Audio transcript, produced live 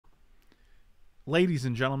Ladies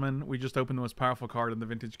and gentlemen, we just opened the most powerful card in the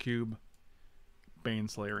Vintage Cube.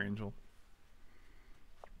 Baneslayer Angel.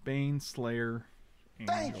 Baneslayer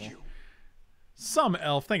Angel. Thank you. Some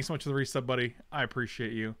elf. Thanks so much for the resub, buddy. I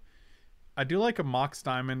appreciate you. I do like a Mox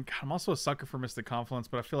Diamond. God, I'm also a sucker for Mystic Confluence,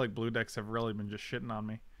 but I feel like blue decks have really been just shitting on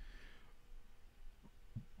me.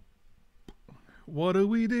 What do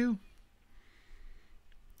we do?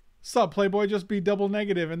 Sup, Playboy? Just be double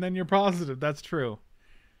negative and then you're positive. That's true.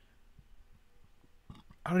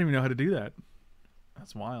 I don't even know how to do that.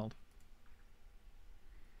 That's wild.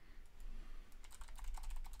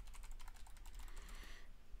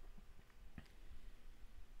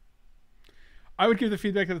 I would give the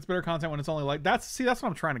feedback that it's better content when it's only like that's what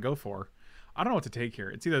I'm trying to go for. I don't know what to take here.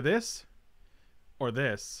 It's either this or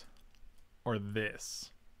this or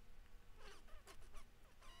this.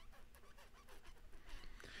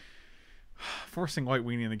 Forcing White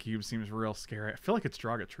Weenie in the cube seems real scary. I feel like it's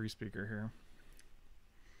Draga Tree Speaker here.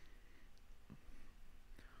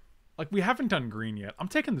 Like, we haven't done green yet. I'm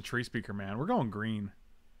taking the Tree Speaker, man. We're going green.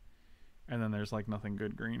 And then there's, like, nothing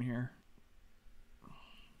good green here.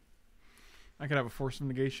 I could have a Force of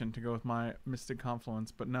Negation to go with my Mystic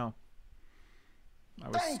Confluence, but no. I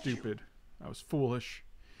was stupid. I was foolish.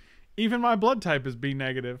 Even my blood type is B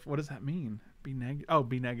negative. What does that mean? B negative. Oh,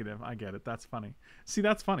 B negative. I get it. That's funny. See,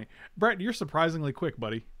 that's funny. Brett, you're surprisingly quick,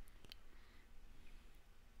 buddy.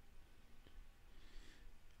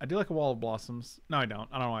 I do like a Wall of Blossoms. No, I don't.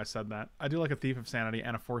 I don't know why I said that. I do like a Thief of Sanity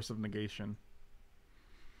and a Force of Negation.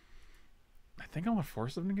 I think I'm a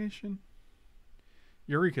Force of Negation.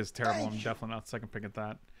 Eureka's terrible. I'm definitely not second pick at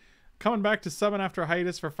that. Coming back to subbing after a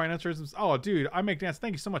hiatus for financial reasons. Oh, dude, I make dance.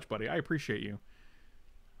 Thank you so much, buddy. I appreciate you.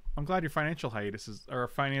 I'm glad your financial hiatus is, or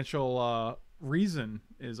financial reason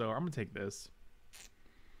is over. I'm gonna take this.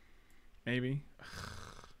 Maybe.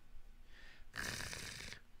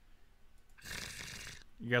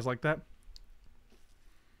 You guys like that?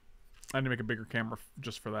 I need to make a bigger camera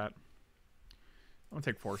just for that. I'm gonna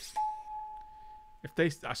take Force. If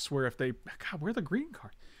they, I swear, if they, God, where are the green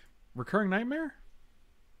cards? Recurring Nightmare?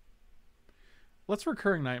 Let's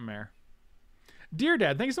Recurring Nightmare. Dear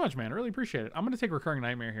Dad, thank you so much, man. I really appreciate it. I'm gonna take Recurring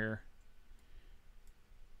Nightmare here.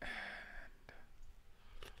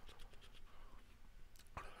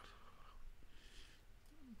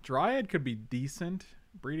 Dryad could be decent.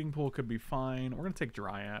 Breeding Pool could be fine. We're gonna take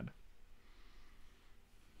Dryad.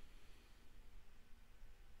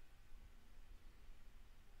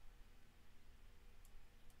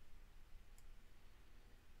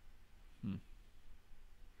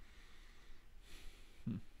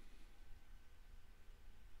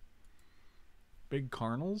 Big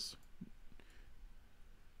Carnals?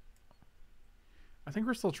 I think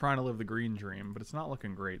we're still trying to live the green dream, but it's not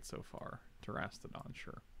looking great so far. Terastodon,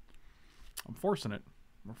 sure. I'm forcing it.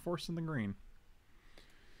 We're forcing the green.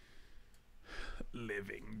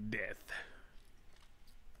 Living Death.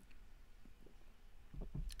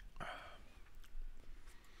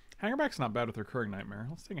 Hangerback's not bad with Recurring Nightmare.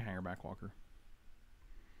 Let's take a Hangerback Walker.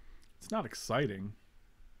 It's not exciting.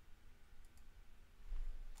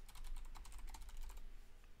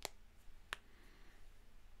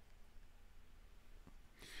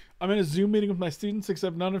 I'm in a Zoom meeting with my students,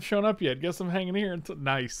 except none have shown up yet. Guess I'm hanging here until...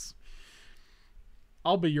 Nice.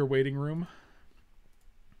 I'll be your waiting room.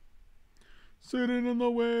 Sitting in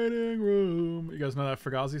the waiting room. You guys know that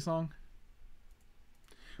Fugazi song?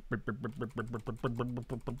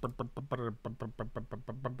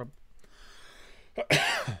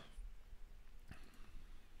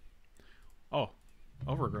 Oh,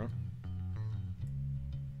 overgrown.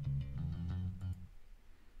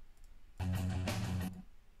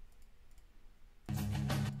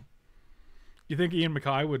 You think Ian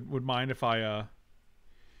Mackay would mind if I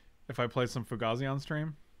played some Fugazi on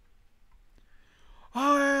stream?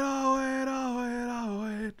 Oh wait, oh wait, oh wait, oh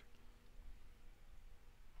wait.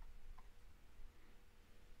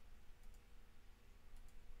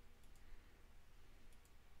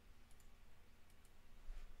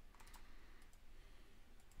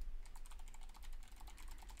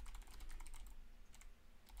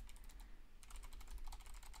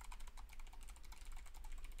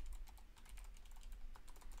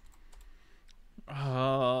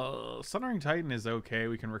 Sundering Titan is okay.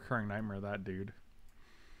 We can Recurring Nightmare that dude.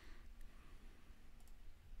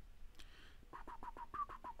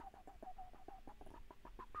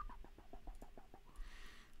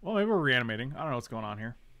 Well, maybe we're reanimating. I don't know what's going on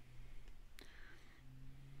here.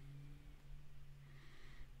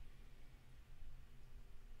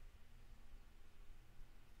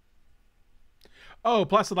 Oh,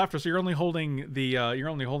 Placid Laughter. So you're only holding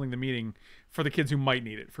the meeting for the kids who might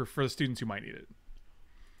need it, for the students who might need it.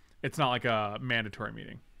 It's not like a mandatory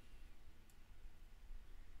meeting.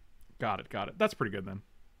 Got it. Got it. That's pretty good then.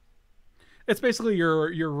 It's basically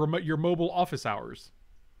your mobile office hours.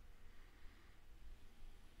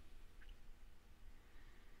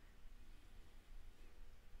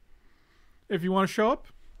 If you want to show up,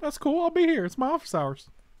 that's cool. I'll be here. It's my office hours.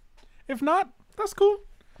 If not, that's cool.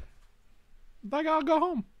 Like, I'll go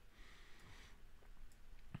home.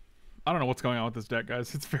 I don't know what's going on with this deck,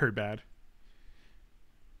 guys. It's very bad.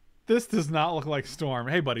 This does not look like Storm.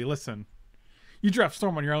 Hey, buddy, listen. You draft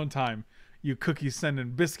Storm on your own time. You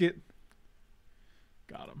cookie-sending biscuit.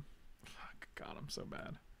 Got him. Fuck, got him so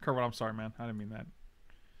bad. Kerwin, I'm sorry, man. I didn't mean that.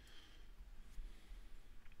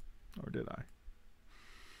 Or did I?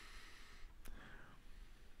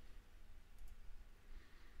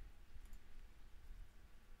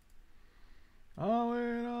 Oh,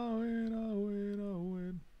 wait, oh, wait, oh, wait, oh,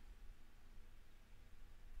 wait.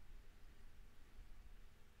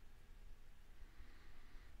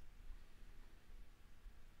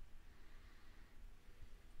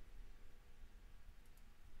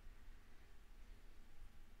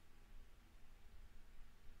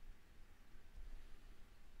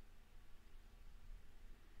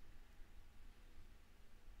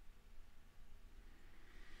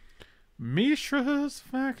 Mishra's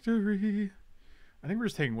Factory. I think we're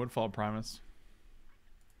just taking Woodfall Primus.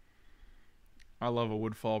 I love a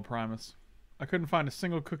Woodfall Primus. I couldn't find a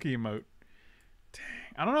single cookie emote. Dang.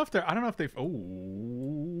 I don't know if they've. Oh.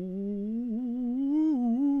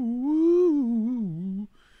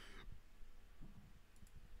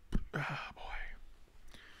 Ah, boy.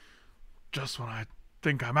 Just when I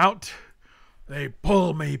think I'm out, they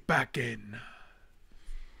pull me back in.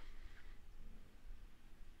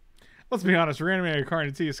 Let's be honest, reanimated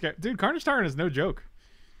Carnage T escape. Dude, Carnage Tyrant is no joke.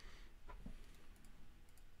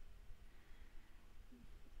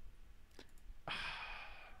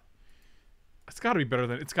 It's gotta be better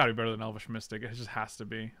than Elvish Mystic. It just has to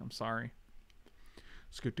be. I'm sorry.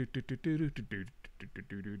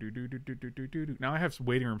 Now I have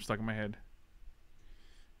waiting room stuck in my head.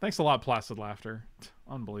 Thanks a lot, Placid Laughter.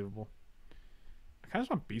 Unbelievable. I kinda just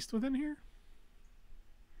want Beast within here.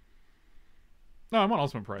 No, I'm on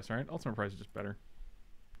Ultimate Price, right? Ultimate Price is just better,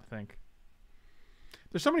 I think.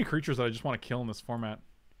 There's so many creatures that I just want to kill in this format.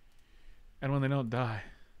 And when they don't die,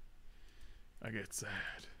 I get sad.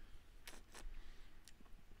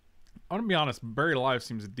 I'm going to be honest, Buried Alive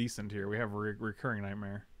seems decent here. We have a recurring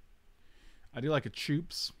Nightmare. I do like a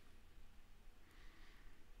Choops.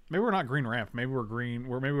 Maybe we're not Green Ramp. Maybe we're Green...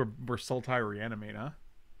 Maybe we're Sultai Reanimate, huh?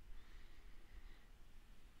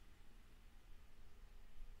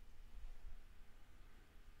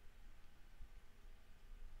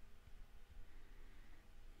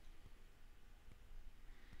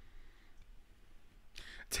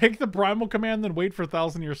 Take the Primal Command, then wait for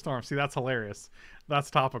 1,000-Year Storm. See, that's hilarious. That's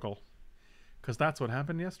topical. Because that's what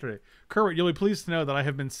happened yesterday. Kerwin, you'll be pleased to know that I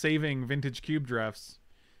have been saving Vintage Cube drafts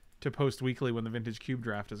to post weekly when the Vintage Cube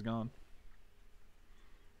draft is gone.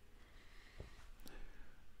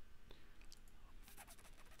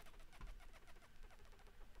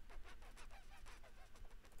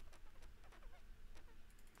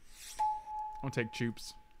 I'm going to take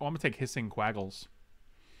Choops. Oh, I'm going to take Hissing Quaggles.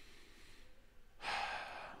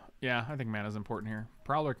 Yeah, I think mana's important here.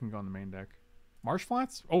 Prowler can go on the main deck. Marsh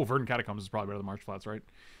Flats? Oh, Verdant Catacombs is probably better than Marsh Flats, right?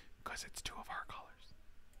 Because it's two of our colors.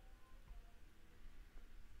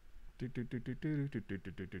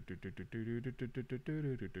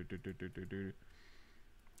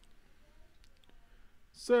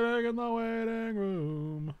 Sitting in the waiting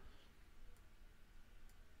room.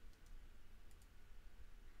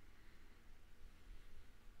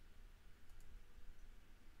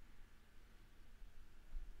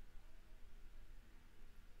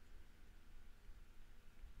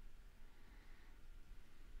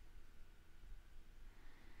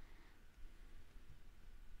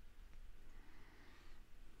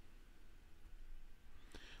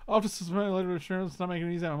 I'll just suspend later insurance. It's not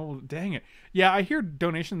making it easy on mobile. Dang it. Yeah, I hear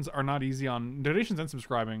donations are not easy on... Donations and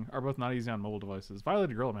subscribing are both not easy on mobile devices.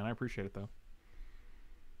 Violated Gorilla, man. I appreciate it, though.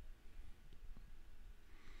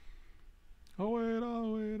 Oh, wait,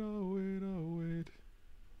 oh, wait, oh, wait, oh, wait.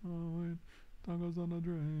 Oh, wait. Tongue goes on the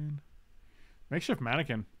drain. Makeshift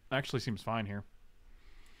Mannequin actually seems fine here.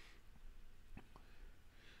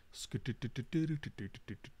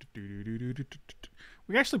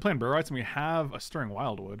 We actually playing Burrow Rights and we have a Stirring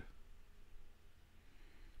Wildwood.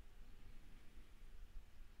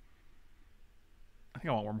 I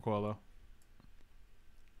think I want Wormcoil though.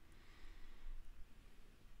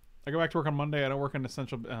 I go back to work on Monday. I don't work in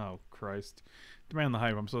essential... Oh, Christ. Demand the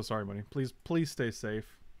hype. I'm so sorry, buddy. Please stay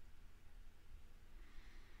safe.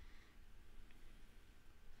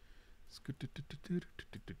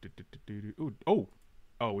 Ooh, oh,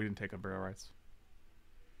 oh, we didn't take up barrel rights.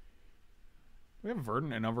 We have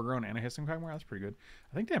Verdant and Overgrown and a Hissing Quagmire. That's pretty good.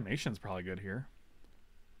 I think Damnation's probably good here.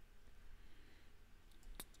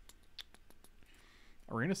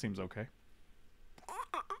 Arena seems okay.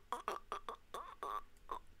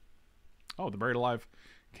 Oh, the Buried Alive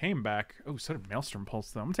came back. Oh, so did Maelstrom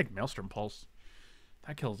Pulse, though. I'm going to take Maelstrom Pulse.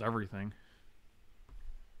 That kills everything.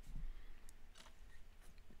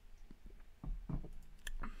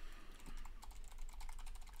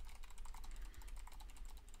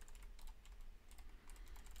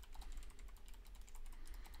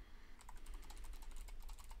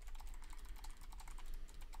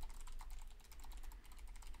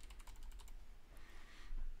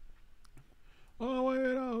 Oh, wait,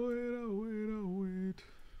 oh, wait, oh, wait,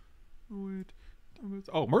 oh, wait. Oh, wait.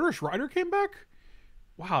 Oh, Murderous Rider came back?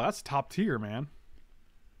 Wow, that's top tier, man.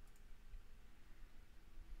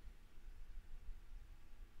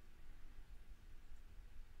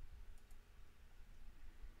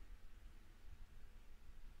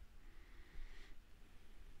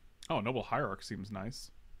 Oh, Noble Hierarch seems nice.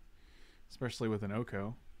 Especially with an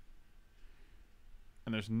Oko.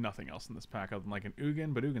 And there's nothing else in this pack other than like an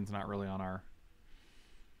Ugin, but Ugin's not really on our...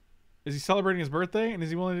 Is he celebrating his birthday? And is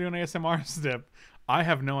he willing to do an ASMR stip? I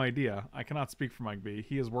have no idea. I cannot speak for Mike B.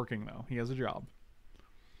 He is working, though. He has a job.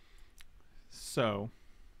 So,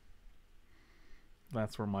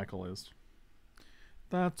 that's where Michael is.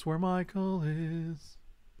 That's where Michael is.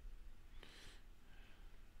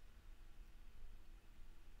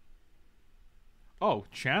 Oh,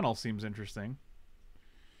 Channel seems interesting.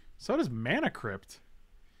 So does Mana Crypt.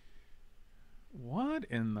 What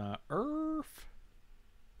in the earth?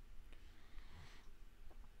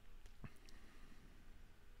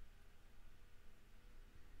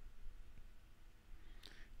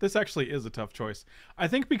 This actually is a tough choice. I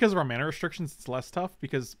think because of our mana restrictions, it's less tough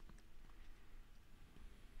because...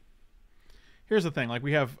 Here's the thing. Like,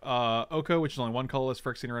 we have Oko, which is only one colorless,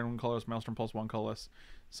 Phyrexian Red, one colorless, Maelstrom Pulse, one colorless.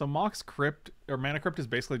 So Mox Crypt, or Mana Crypt is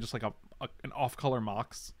basically just like an off-color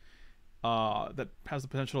Mox that has the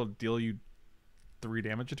potential to deal you 3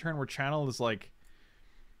 damage a turn, where Channel is, like,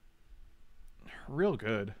 real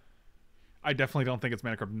good. I definitely don't think it's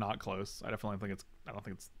Mana Crypt not close. I don't think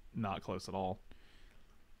it's not close at all.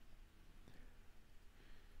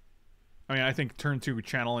 I mean, I think turn 2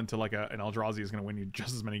 Channel into like an Eldrazi is going to win you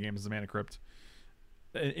just as many games as a Mana Crypt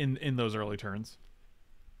in those early turns.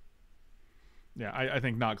 Yeah, I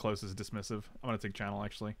think not close is dismissive. I'm going to take Channel,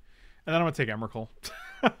 actually. And then I'm going to take Emrakul.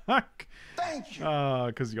 Thank you.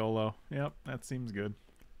 Because YOLO. Yep, that seems good.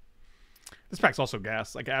 This pack's also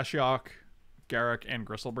gas. Like Ashiok, Garruk, and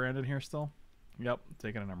Gristlebrand in here still. Yep,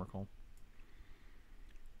 taking an Emrakul.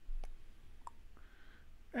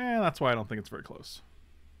 And that's why I don't think it's very close.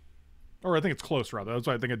 Or I think it's close, rather. That's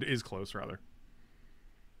why I think it is close, rather.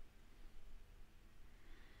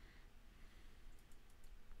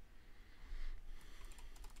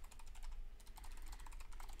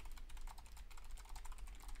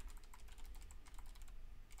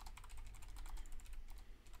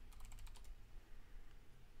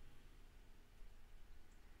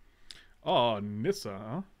 Oh, Nissa,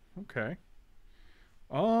 huh? Okay.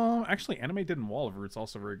 Actually, Animate did in Wall of Roots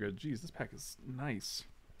also very good. Jeez, this pack is nice.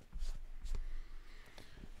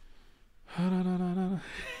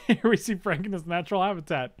 Here we see Frank in his natural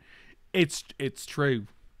habitat. It's true.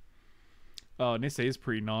 Oh, Nissa is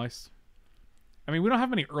pretty nice. I mean, we don't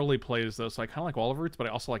have any early plays though, so I kind of like Wall of Roots, but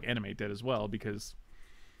I also like Animate Dead as well because,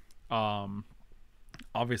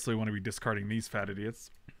 obviously, we want to be discarding these fat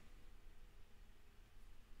idiots.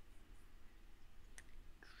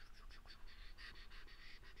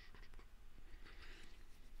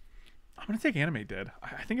 I'm gonna take Animate Dead.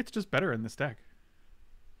 I think it's just better in this deck.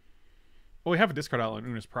 Well, we have a discard outlet,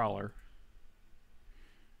 Una's Prowler.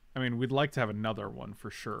 I mean, we'd like to have another one for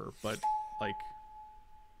sure, but, like...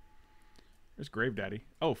 There's Grave Daddy.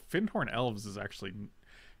 Oh, Fyndhorn Elves is actually...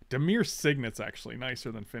 Dimir Signet's actually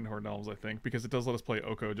nicer than Fyndhorn Elves, I think, because it does let us play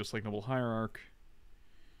Oko just like Noble Hierarch.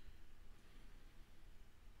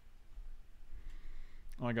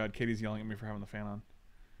 Oh my god, Katie's yelling at me for having the fan on.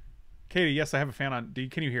 Katie, yes, I have a fan on.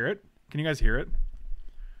 Can you hear it? Can you guys hear it?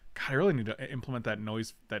 God, I really need to implement that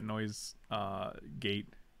noise gate.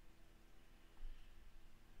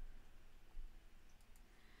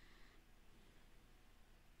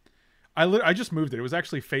 I just moved it. It was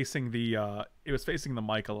actually facing the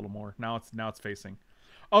mic a little more. Now it's facing.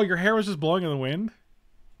 Oh, your hair was just blowing in the wind?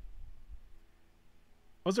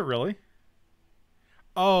 Was it really?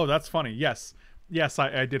 Oh, that's funny. Yes. Yes,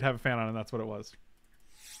 I did have a fan on and that's what it was.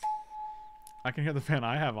 I can hear the fan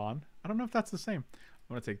I have on. I don't know if that's the same.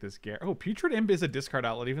 want to take this Gare. Oh, Putrid Imp is a discard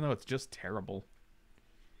outlet, even though it's just terrible.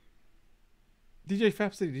 DJ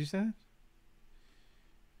Fapsy, did you say that?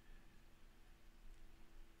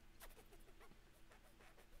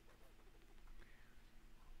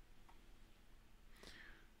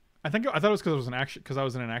 I thought it was because it was an action, because I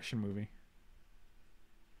was in an action movie.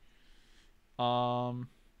 And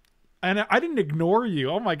I didn't ignore you.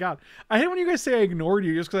 Oh my god, I hate when you guys say I ignored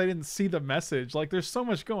you just because I didn't see the message. Like, there's so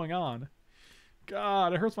much going on.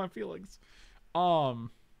 God, it hurts my feelings. Future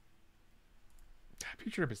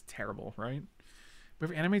Trip is terrible, right? We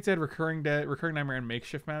have Animate Dead, Recurring Nightmare, and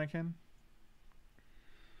Makeshift Mannequin.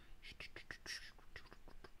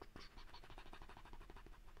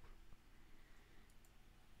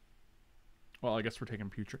 Well, I guess we're taking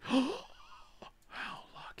Putrid. How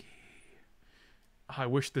lucky! I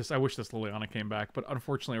wish this Liliana came back, but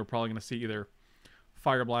unfortunately, we're probably going to see either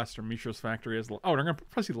Fire Blast or Mishra's Factory as. Oh, we're going to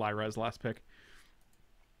probably see Lyra as last pick.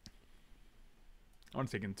 I want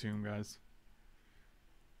to take Entomb, guys.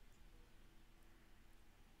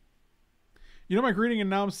 You know my greeting and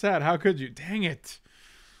now I'm sad. How could you? Dang it.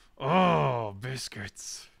 Oh,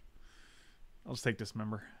 biscuits. I'll just take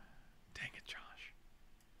Dismember. Dang it, Josh.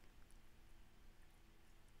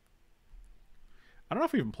 I don't know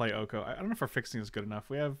if we even play Oko. I don't know if our fixing is good enough.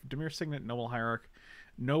 We have Dimir Signet, Noble Hierarch.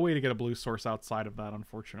 No way to get a blue source outside of that,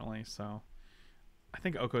 unfortunately. So I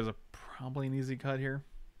think Oko is probably an easy cut here.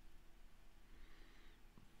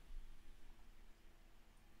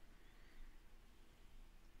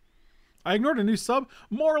 I ignored a new sub.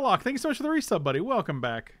 Morlock, thank you so much for the resub, buddy. Welcome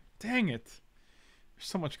back. Dang it. There's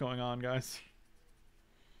so much going on, guys.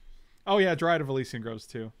 Oh, yeah, Dryad of Elysian Groves,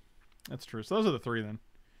 too. That's true. So those are the three, then.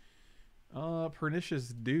 Pernicious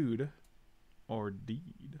Dude. Or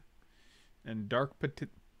Deed. And Dark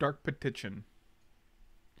Petition.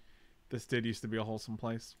 This did used to be a wholesome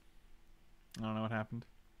place. I don't know what happened.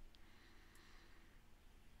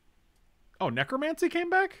 Oh, Necromancy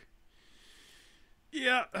came back?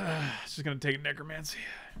 Yeah, just gonna take Necromancy.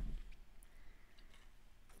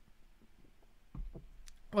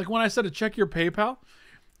 Like when I said to check your PayPal.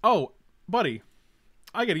 Oh, buddy,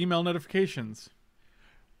 I get email notifications.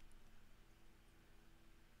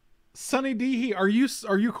 Sunny D, are you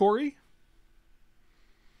Corey?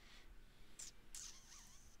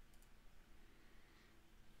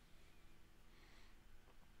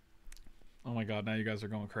 Oh my god, now you guys are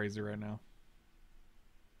going crazy right now.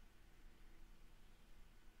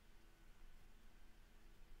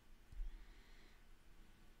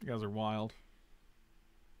 You guys are wild.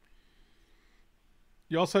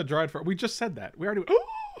 You also had Dryad for... We just said that. We already...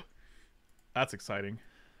 Ooh! That's exciting.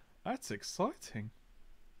 That's exciting.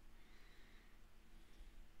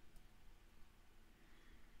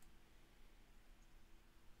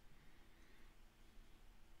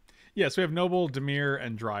 Yes, we have Noble, Dimir,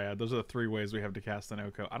 and Dryad. Those are the three ways we have to cast an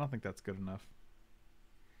Oko. I don't think that's good enough.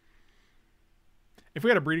 If we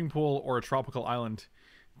had a breeding pool or a tropical island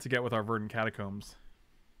to get with our verdant catacombs...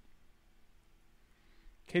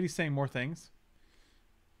 Katie's saying more things.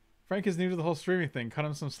 Frank is new to the whole streaming thing. Cut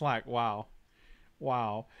him some slack. Wow.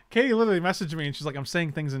 Wow. Katie literally messaged me and she's like, I'm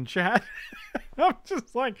saying things in chat. I'm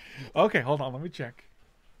just like, okay, hold on. Let me check.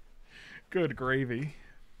 Good gravy.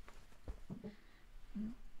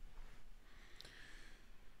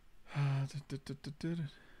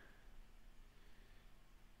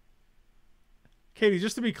 Katie,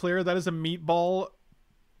 just to be clear, that is a meatball,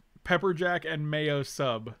 pepper jack, and mayo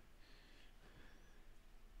sub.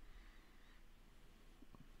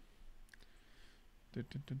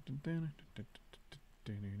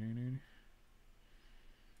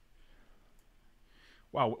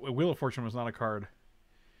 Wow, Wheel of Fortune was not a card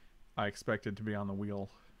I expected to be on the wheel.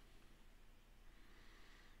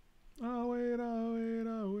 Oh wait, oh wait,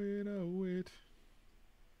 oh wait, oh wait.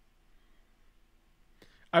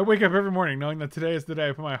 I wake up every morning knowing that today is the day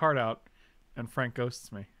I put my heart out and Frank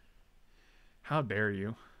ghosts me. How dare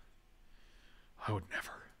you? I would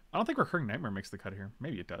never. I don't think Recurring Nightmare makes the cut here.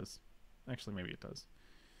 Maybe it does. Actually, maybe it does.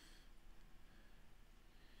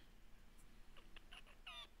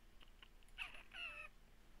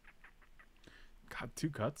 God,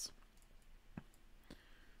 2 cuts.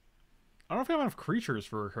 I don't know if we have enough creatures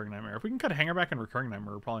for Recurring Nightmare. If we can cut Hangerback and Recurring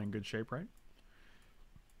Nightmare, we're probably in good shape, right?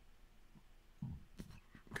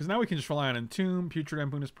 Because now we can just rely on Entomb, Putrid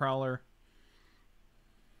Impunus Prowler,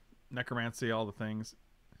 Necromancy, all the things.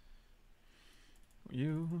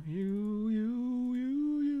 You.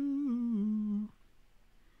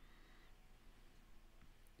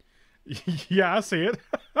 Yeah, I see it.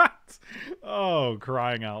 Oh,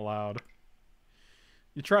 crying out loud.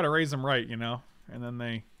 You try to raise them right, you know, and then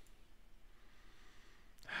they...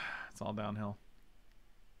 It's all downhill.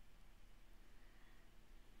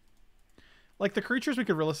 Like, the creatures we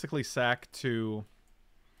could realistically sack to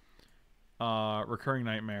Recurring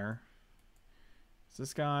Nightmare. It's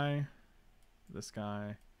this guy. This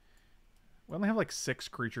guy. We only have like 6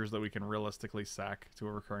 creatures that we can realistically sack to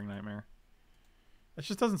a Recurring Nightmare. That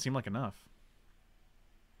just doesn't seem like enough.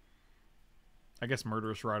 I guess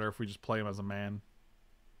Murderous Rider if we just play him as a man.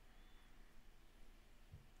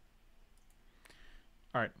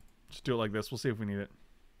 Alright, just do it like this. We'll see if we need it.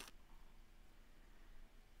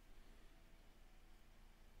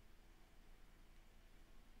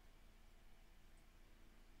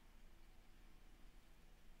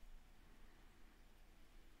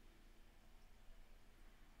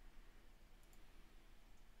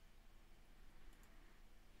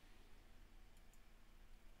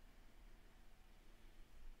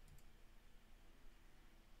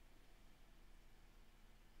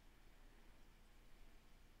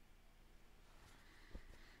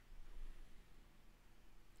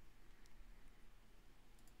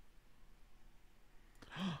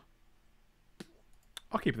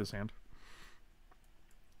 I'll keep this hand.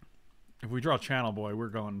 If we draw Channel Boy, we're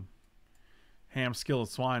going ham skillet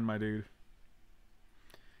swine, my dude.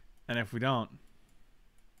 And if we don't,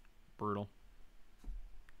 brutal.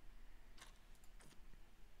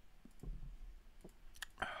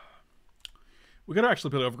 We gotta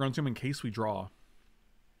actually play Overgrown Tomb in case we draw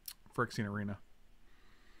Phyrexian Arena.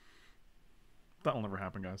 That'll never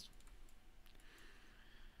happen, guys.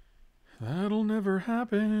 That'll never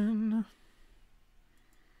happen.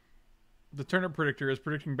 The Turnip Predictor is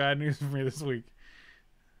predicting bad news for me this week.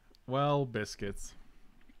 Well, biscuits.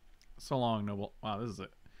 So long, Noble. Wow, this is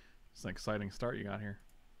it. It's an exciting start you got here.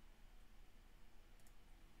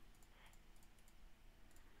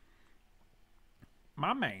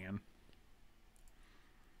 My man.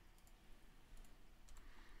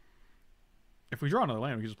 If we draw another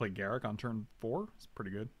land, we can just play Garruk on turn 4. It's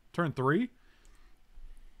pretty good. Turn 3?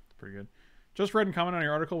 It's pretty good. Just read and comment on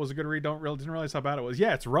your article. Was a good read. Didn't realize how bad it was.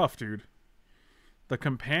 Yeah, it's rough, dude. The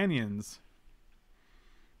companions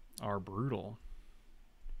are brutal.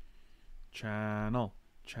 Channel,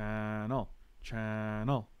 channel,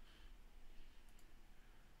 channel.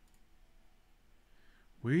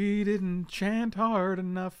 We didn't chant hard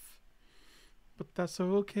enough, but that's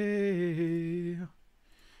okay.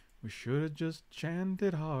 We should have just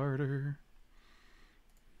chanted harder.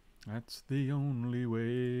 That's the only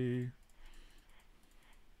way.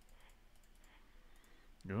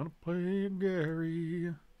 Gonna play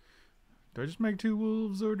Gary. Do I just make 2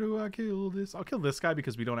 wolves or do I kill this? I'll kill this guy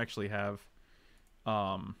because we don't actually have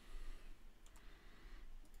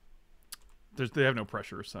they have no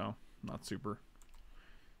pressure, so not super.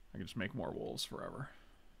 I can just make more wolves forever.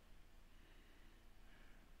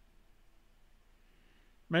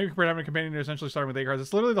 Maybe compared to having a companion to essentially starting with 8 cards.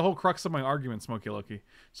 It's literally the whole crux of my argument, Smokey Loki.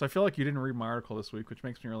 So I feel like you didn't read my article this week, which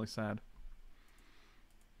makes me really sad.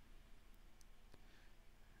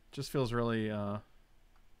 Just feels really it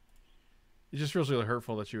just feels really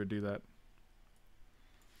hurtful that you would do that.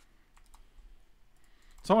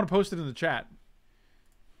 So I want to post it in the chat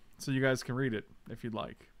so you guys can read it if you'd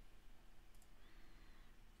like.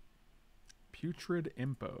 Putrid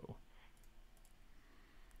Impo.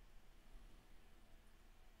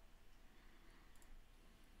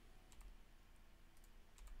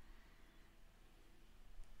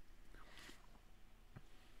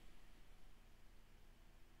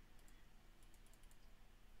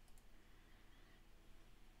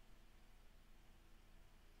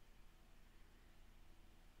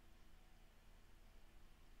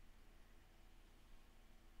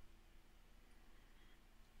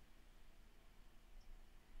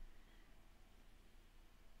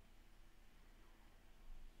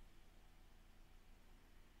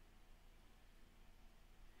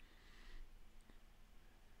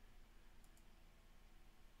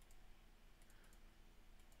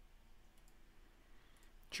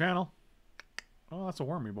 Channel. Oh, that's a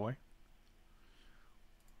wormy boy.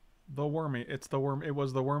 The wormy. It's the worm. It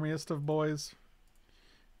was the wormiest of boys.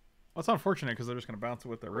 Well, it's unfortunate because they're just going to bounce it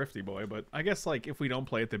with the Rifty boy, but I guess like if we don't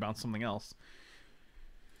play it, they bounce something else.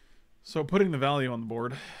 So putting the value on the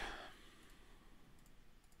board.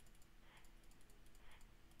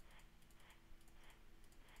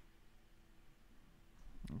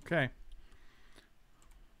 Okay.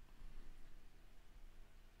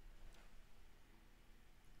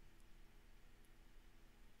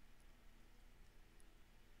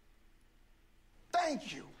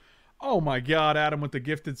 Thank you. Oh my God, Adam with the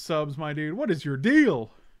gifted subs, my dude. What is your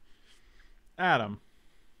deal? Adam.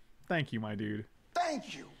 Thank you, my dude.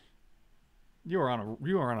 Thank you. You are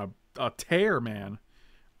on a tear, man.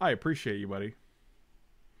 I appreciate you, buddy.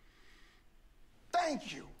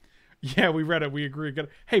 Thank you. Yeah, we read it. We agree.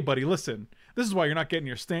 Hey, buddy, listen. This is why you're not getting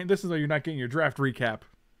your This is why you're not getting your draft recap.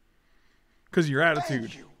 Because of your attitude.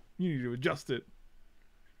 Thank you. You need to adjust it.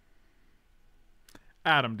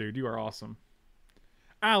 Adam, dude, you are awesome.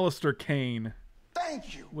 Alistair Kane.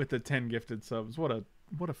 Thank you. With the 10 gifted subs. What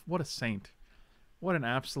a saint. What an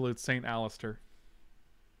absolute saint, Alistair.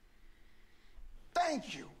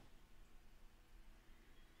 Thank you.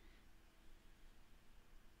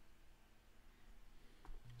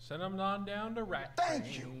 Send them on down to Rat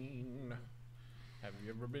Thank Train. Have you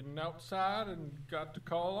ever been outside and got to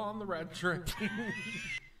call on the Rat Train?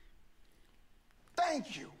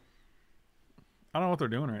 Thank you. I don't know what they're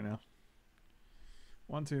doing right now.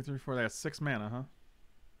 1, 2, 3, 4. They got 6 mana, huh?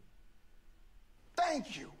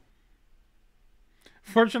 Thank you.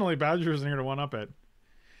 Fortunately, Badger isn't here to one-up it.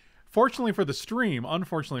 Fortunately for the stream,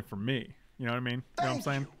 unfortunately for me. You know what I mean? You know what I'm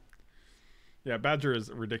saying? Yeah, Badger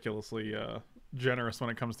is ridiculously generous when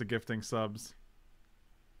it comes to gifting subs.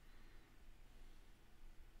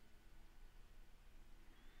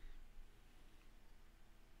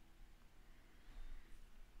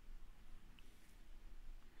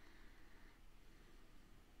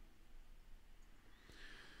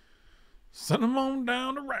 Send them on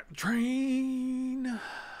down the Rat Train. Yeah.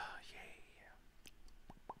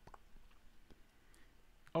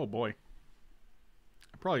 Oh boy.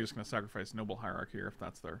 I'm probably just gonna sacrifice Noble Hierarch here if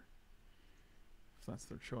that's their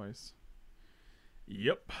choice.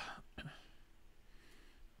 Yep.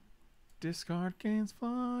 Discard gains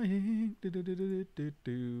flying. I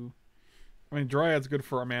mean, Dryad's good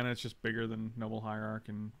for our mana. It's just bigger than Noble Hierarch,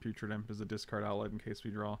 and Putrid Imp is a discard outlet in case we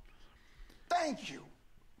draw. Thank you.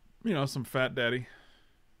 You know, some fat daddy.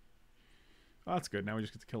 Oh, that's good. Now we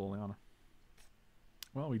just get to kill Liliana.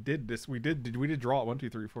 Well, we did this. We did draw it. 1,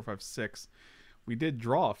 2, 3, 4, 5, 6. We did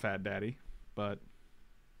draw a fat daddy, but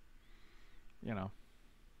you know.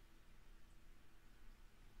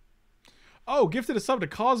 Oh, gifted a sub to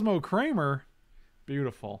Cosmo Kramer.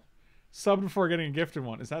 Beautiful. Subbed before getting a gifted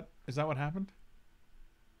one. Is that what happened?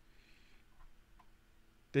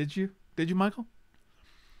 Did you, Michael?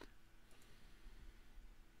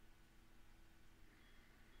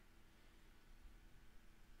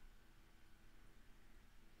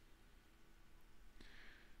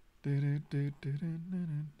 Hmm.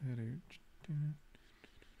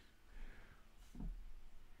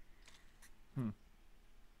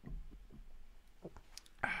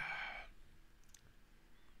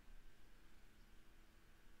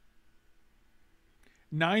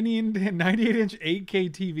 98-inch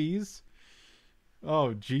 8K TVs.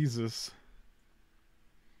 Oh Jesus.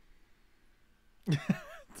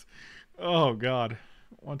 Oh God.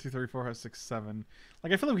 1, 2, 3, 4, 5, 6, 7.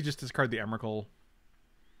 Like I feel like we just discard the Emrakul.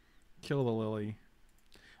 Kill the Lily.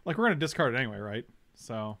 Like we're gonna discard it anyway, right?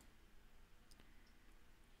 So.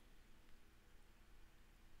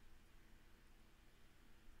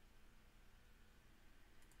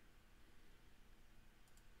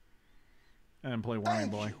 And play Warning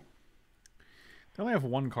Boy. They only have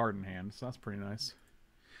 1 card in hand, so that's pretty nice.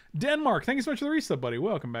 Denmark, thank you so much for the resub, buddy.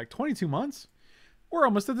 Welcome back. 22 months. We're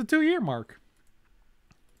almost at the 2-year mark.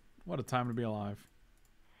 What a time to be alive.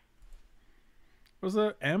 Was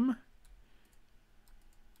it M?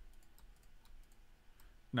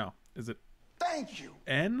 No. Is it Thank you.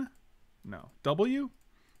 N? No. W?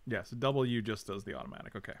 Yes, W just does the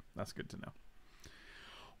automatic. Okay, that's good to know.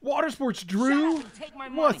 Water Sports Drew,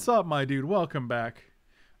 what's up, my dude? Welcome back.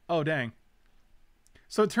 Oh, dang.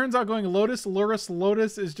 So it turns out going Lotus, Lurus,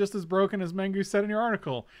 Lotus is just as broken as Mengu said in your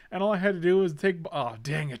article. And all I had to do was take... Oh,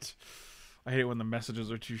 dang it. I hate it when the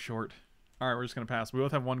messages are too short. All right, we're just going to pass. We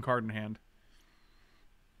both have 1 card in hand.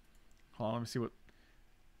 Hold on, let me see what...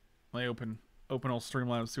 Let me open old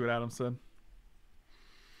Streamlabs, see what Adam said.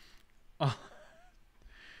 Oh.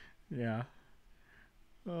 Yeah.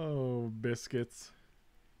 Oh, biscuits.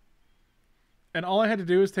 And all I had to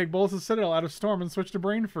do is take Bolus of Citadel out of Storm and switch to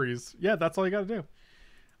Brain Freeze. Yeah, that's all you got to do.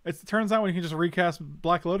 It turns out when you can just recast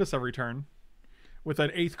Black Lotus every turn with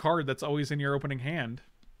that 8th card that's always in your opening hand.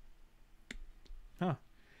 Huh.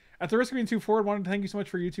 At the risk of being too forward, wanted to thank you so much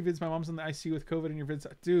for YouTube vids. My mom's in the ICU with COVID and your vids.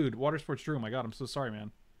 Dude, Water Sports Drew. Oh my God, I'm so sorry,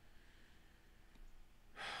 man.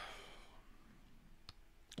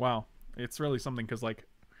 Wow. It's really something because, like,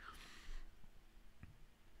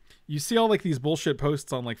 you see all like these bullshit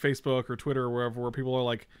posts on like Facebook or Twitter or wherever where people are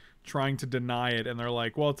like trying to deny it, and they're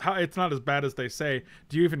like, well, it's not as bad as they say.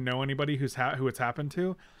 Do you even know anybody who it's happened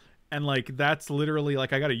to? And like that's literally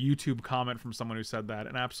like I got a YouTube comment from someone who said that,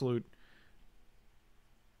 an absolute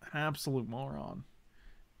moron.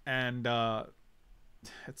 And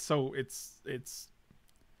it's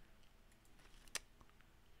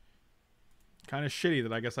Kind of shitty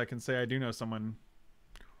that I guess I can say I do know someone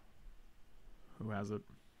who has it.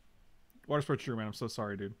 Water sports true, man. I'm so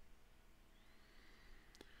sorry, dude.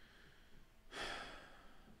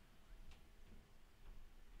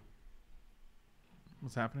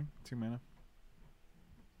 What's happening? 2 mana.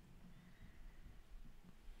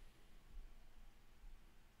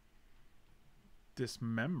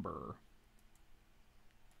 Dismember.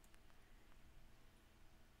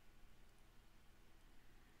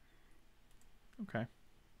 Okay.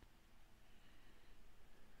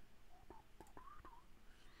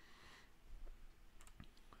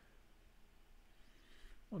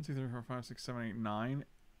 1, 2, 3, 4, 5, 6, 7, 8, 9.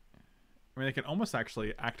 I mean, they can almost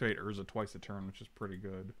actually activate Urza twice a turn, which is pretty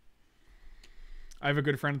good. I have a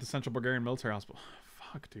good friend at the Central Bulgarian Military Hospital.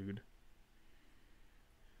 Fuck, dude.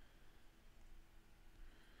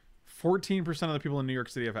 14% of the people in New York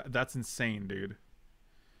City have... That's insane, dude.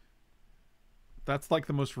 That's like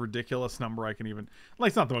the most ridiculous number I can even... Like,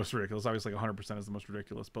 it's not the most ridiculous. Obviously, 100% is the most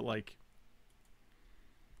ridiculous. But, like...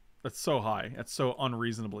 That's so high. That's so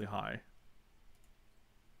unreasonably high.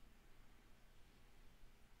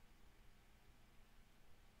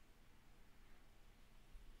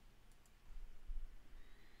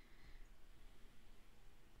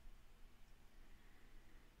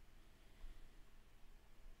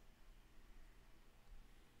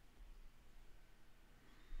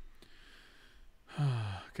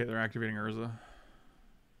 Okay, they're activating Urza.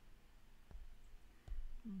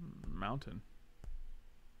 Mountain.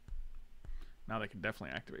 Now they can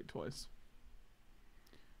definitely activate twice.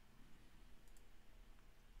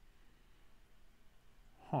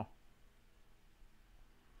 Huh.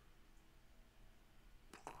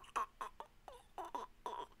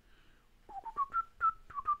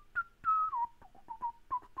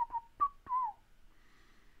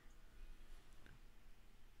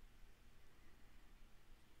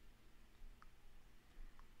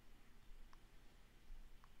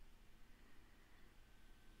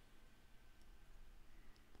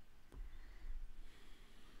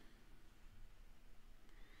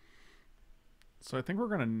 So I think we're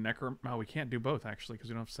gonna necro... Oh, we can't do both actually because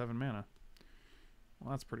we don't have 7 mana.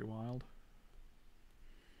 Well, that's pretty wild.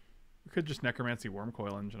 We could just necromancy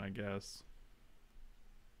Wormcoil Engine, I guess.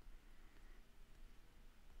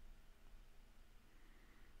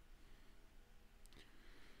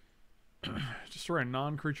 Destroy a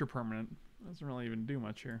non-creature permanent. Doesn't really even do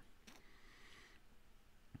much here.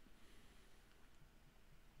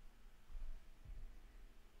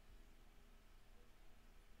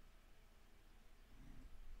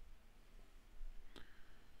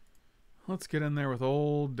 Let's get in there with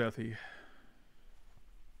old Deathy.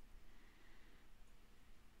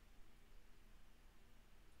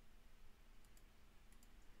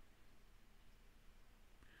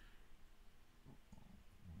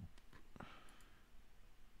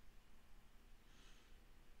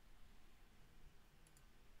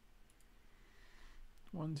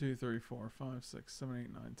 One, 2, 3, 4, 5, 6, 7,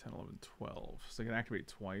 8, 9, 10, 11, 12. So they can activate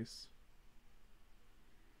twice.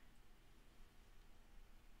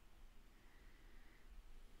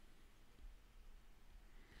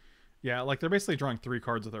 Yeah, like they're basically drawing 3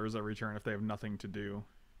 cards with Urza every turn if they have nothing to do.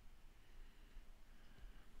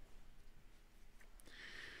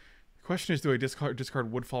 The question is, do I discard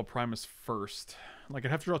Woodfall Primus first? Like, I'd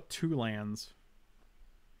have to draw 2 lands.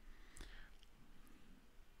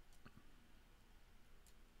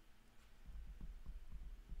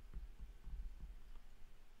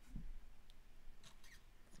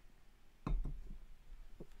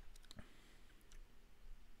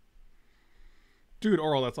 Dude,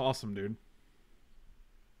 Oral, that's awesome, dude.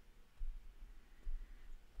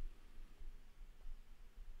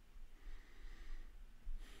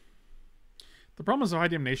 The problem is with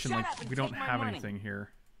Ideum Nation, like, we don't have anything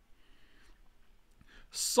here.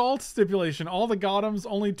 Salt stipulation. All the Gothams,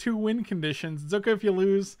 only 2 win conditions. It's okay if you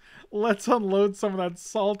lose. Let's unload some of that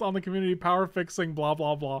salt on the community. Power fixing, blah,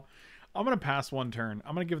 blah, blah. I'm going to pass 1 turn.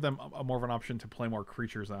 I'm going to give them a more of an option to play more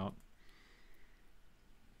creatures out.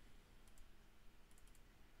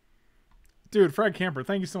 Dude, Fred Camper,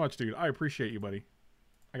 thank you so much, dude. I appreciate you, buddy.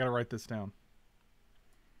 I gotta write this down.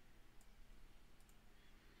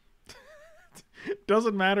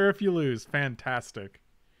 Doesn't matter if you lose. Fantastic.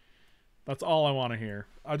 That's all I want to hear.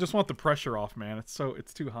 I just want the pressure off, man.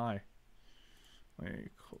 It's too high. Let me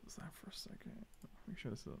close that for a second. Make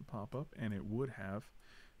sure this doesn't pop up. And it would have.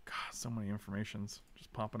 God, so many informations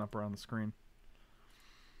just popping up around the screen.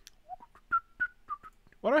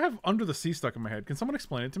 Why do I have Under the Sea stuck in my head? Can someone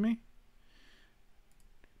explain it to me?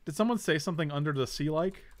 Did someone say something Under the Sea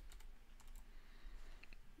like?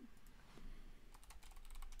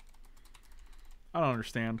 I don't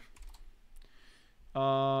understand.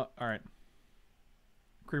 All right.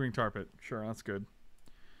 Creaming tar pit. Sure, that's good.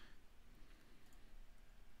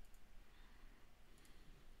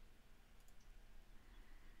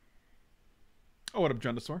 Oh, what up,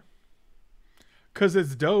 Jundasaur? Because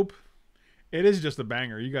it's dope. It is just a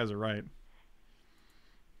banger. You guys are right.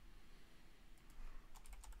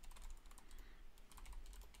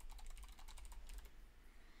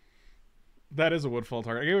 That is a Woodfall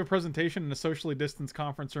target. I gave a presentation in a socially distanced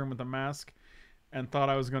conference room with a mask and thought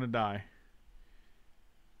I was going to die.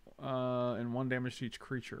 And 1 damage to each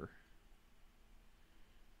creature.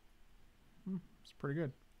 It's pretty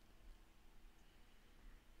good.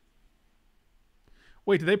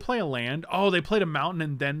 Wait, did they play a land? Oh, they played a mountain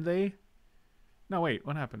and then they... No, wait.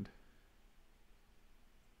 What happened?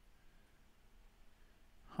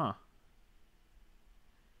 Huh.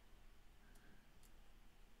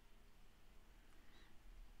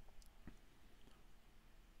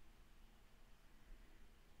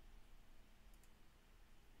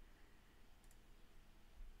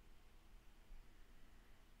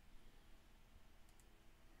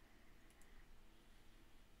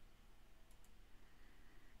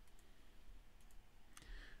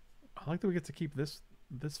 I like that we get to keep this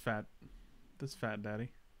fat daddy.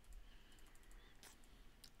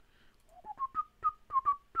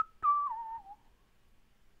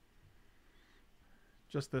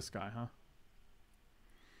 Just this guy, huh?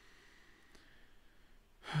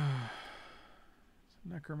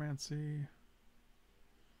 Necromancy.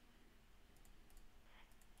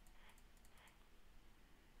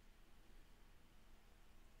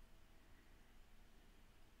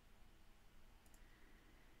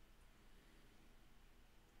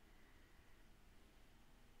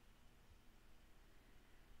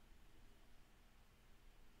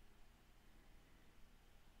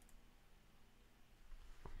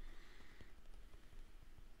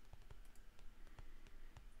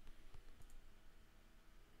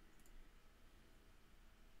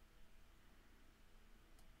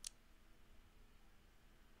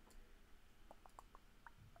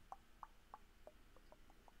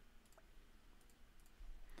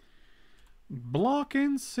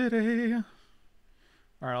 Blocking City. Alright,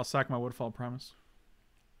 I'll sack my Woodfall promise.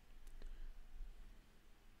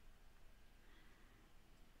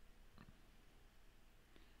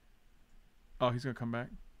 Oh, he's gonna come back.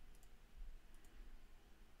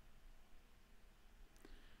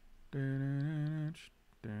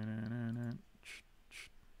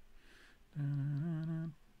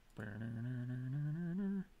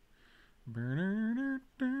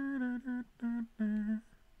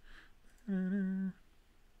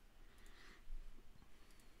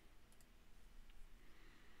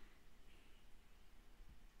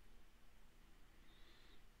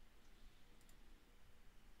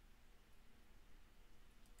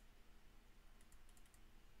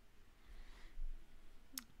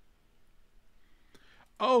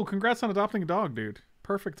 Oh, congrats on adopting a dog, dude.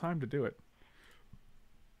 Perfect time to do it.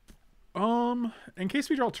 In case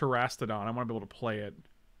we draw Terrastodon, I want to be able to play it.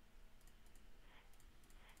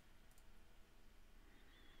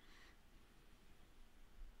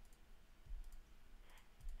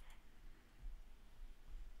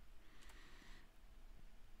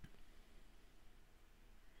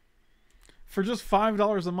 For just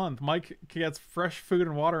 $5 a month, Mike gets fresh food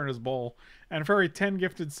and water in his bowl, and for every 10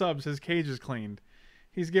 gifted subs, his cage is cleaned.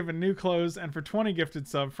 He's given new clothes, and for 20 gifted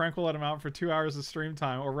subs, Frank will let him out for 2 hours of stream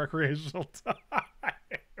time or recreational time.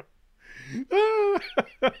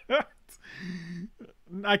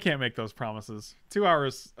 I can't make those promises. 2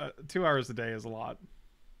 hours, 2 hours a day is a lot.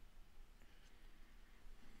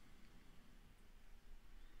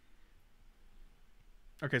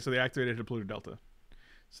 Okay, so they activated a Pluto Delta.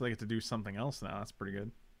 So they get to do something else now. That's pretty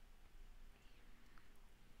good.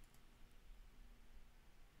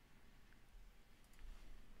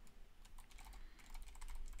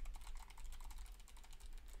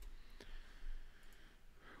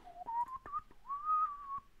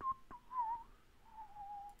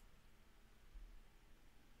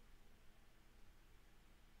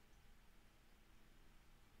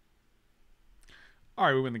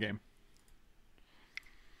 Alright, we win the game.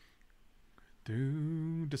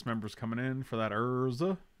 Dismember's coming in for that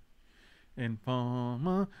Urza.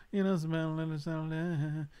 Informa, you know,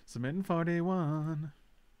 submitting 41.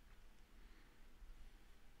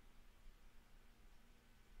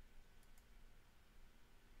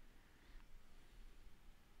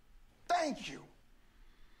 Thank you.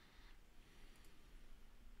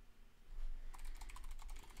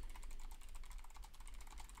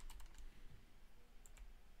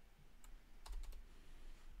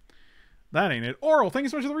 That ain't it. Oral, thank you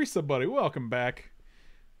so much for the resub, buddy. Welcome back.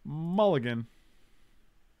 Mulligan.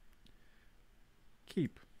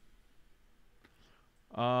 Keep.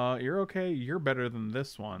 You're okay. You're better than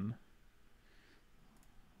this one.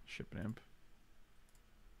 Ship an imp.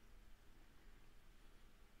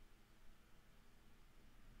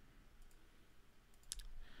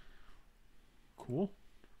 Cool.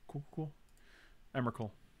 Cool.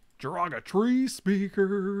 Emrakul. Jiraga Tree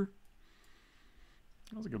Speaker.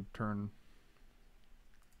 That was a good turn.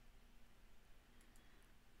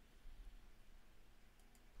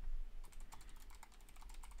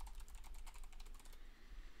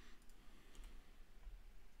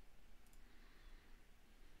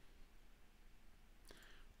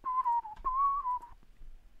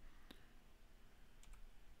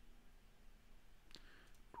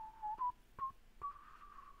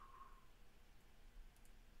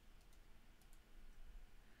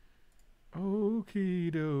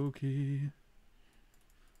 Okie dokie.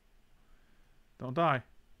 Don't die.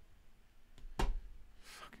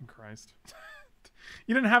 Fucking Christ.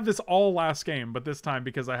 You didn't have this all last game, but this time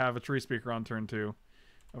because I have a tree speaker on turn 2.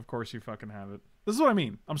 Of course you fucking have it. This is what I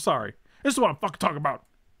mean. I'm sorry. This is what I'm fucking talking about.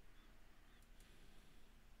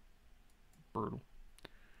 Brutal.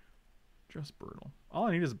 Just brutal. All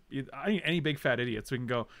I need is I need any big fat idiot so we can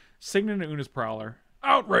go Signet to Una's Prowler.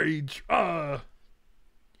 Outrage!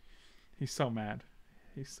 He's so mad.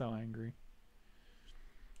 He's so angry.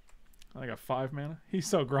 I got 5 mana. He's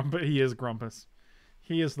so grumpy. He is Grumpus.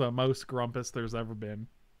 He is the most Grumpus there's ever been.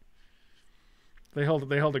 They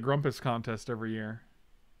held a Grumpus contest every year.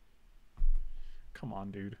 Come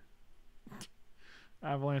on, dude.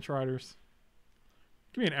 Avalanche Riders.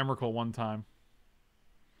 Give me an Emrakul one time.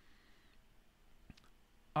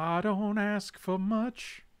 I don't ask for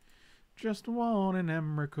much. Just want an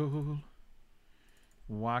Emrakul.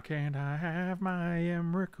 Why can't I have my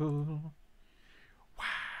Emrakul? Wow.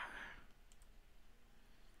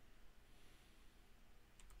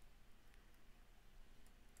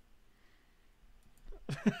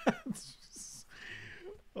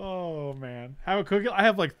 Oh man, have a cookie. I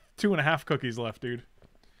have like 2.5 cookies left, dude.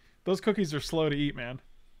 Those cookies are slow to eat, man.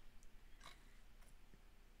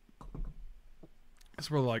 So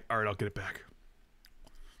we're like, all right, I'll get it back.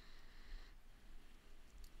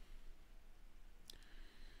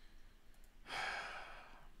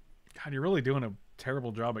 God, you're really doing a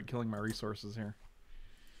terrible job at killing my resources here.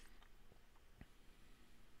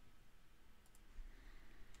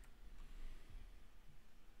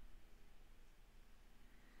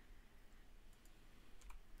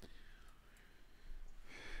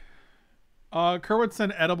 Kerwood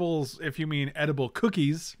sent edibles if you mean edible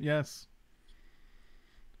cookies. Yes.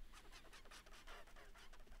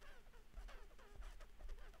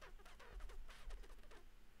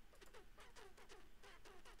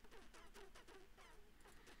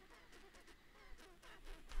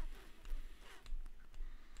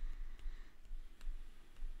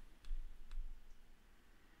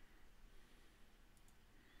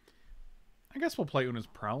 I guess we'll play Una's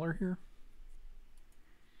Prowler here.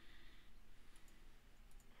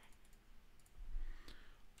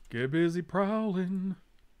 Get busy prowling.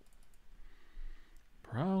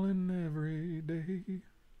 Prowling every day.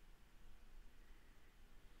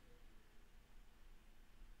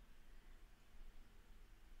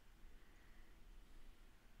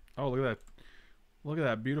 Oh, look at that. Look at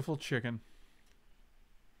that beautiful chicken.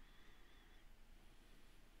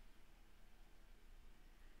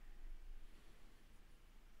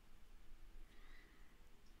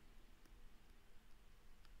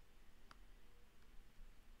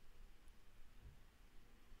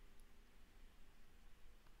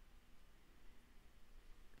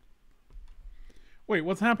 Wait,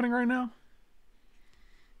 what's happening right now?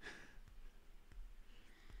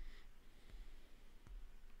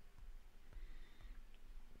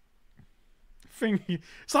 Fingy.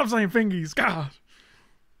 Stop saying fingies. God.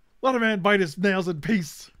 Let a man bite his nails in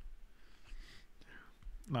peace.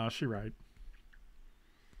 Nah, she right.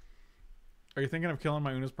 Are you thinking of killing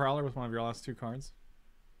my Una's Prowler with one of your last 2 cards?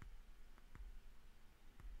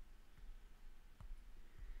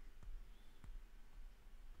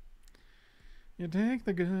 You take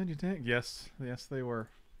the good, you take... Yes, yes they were.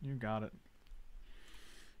 You got it.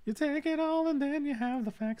 You take it all and then you have the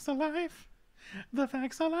facts of life. The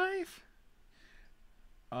facts of life.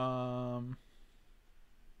 One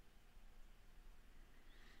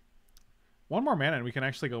more mana and we can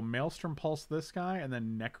actually go Maelstrom Pulse this guy and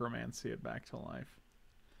then Necromancy it back to life.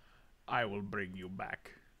 I will bring you back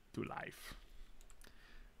to life.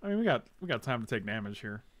 I mean, we got time to take damage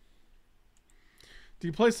here. Do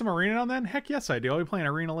you play some Arena now then? Heck yes I do. I'll be playing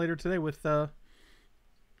Arena later today with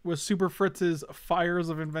Super Fritz's Fires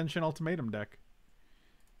of Invention Ultimatum deck.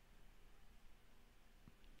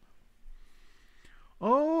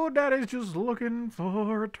 Oh, daddy's just looking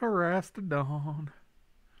for a Terastodon.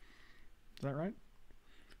 Is that right?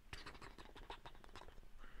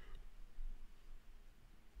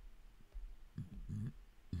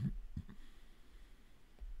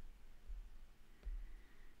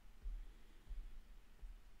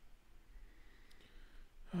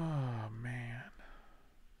 Oh, man.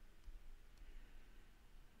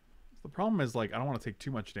 The problem is, like, I don't want to take too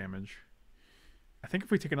much damage. I think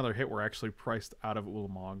if we take another hit, we're actually priced out of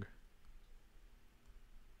Ulamog.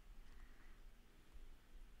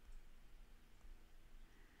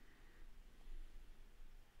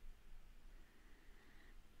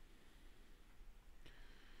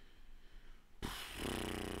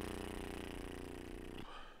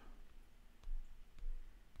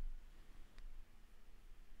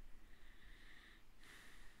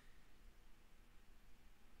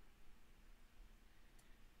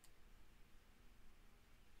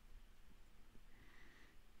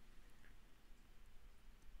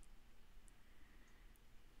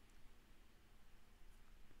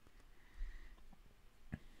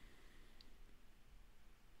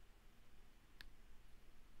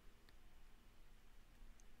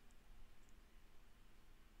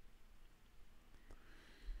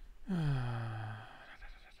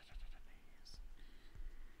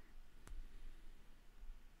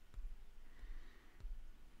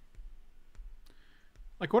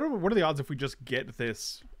 Like, what are the odds if we just get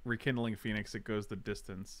this Rekindling Phoenix, it goes the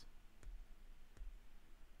distance?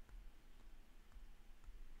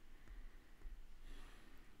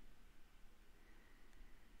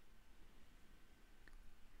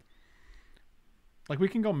 Like, we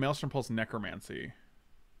can go Maelstrom Pulse Necromancy.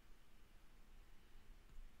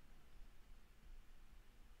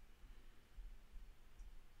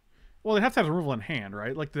 Well, they have to have removal in hand,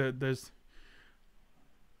 right? Like, there's...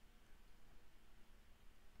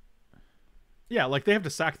 Yeah, like, they have to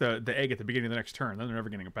sack the egg at the beginning of the next turn. Then they're never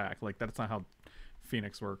getting it back. Like, that's not how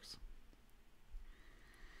Phoenix works.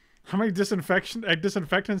 How many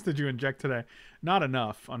disinfectants did you inject today? Not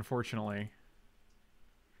enough, unfortunately.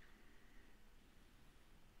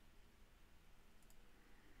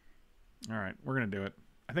 Alright, we're going to do it.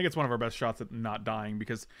 I think it's one of our best shots at not dying,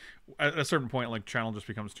 because at a certain point, like, channel just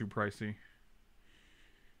becomes too pricey.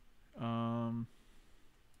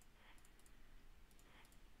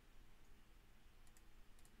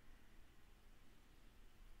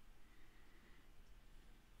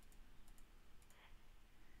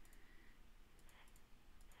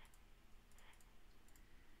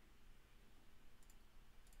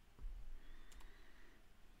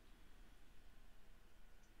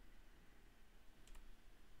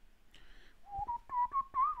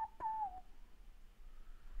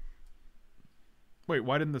 Wait,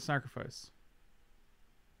 why didn't the sacrifice?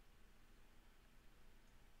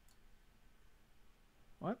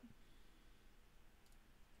 What?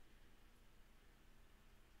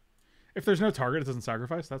 If there's no target, it doesn't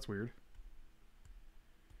sacrifice? That's weird.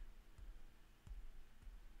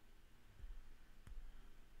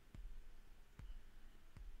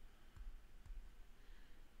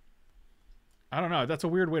 I don't know. That's a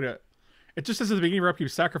weird way to... It just says at the beginning of your upkeep,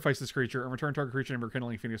 sacrifice this creature and return target creature and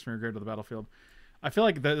Rekindling Phoenix from your grave to the battlefield. I feel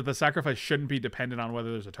like the sacrifice shouldn't be dependent on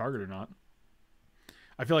whether there's a target or not.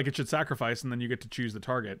 I feel like it should sacrifice and then you get to choose the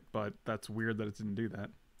target, but that's weird that it didn't do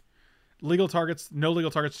that. Legal targets, no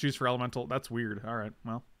legal targets to choose for elemental. That's weird. All right,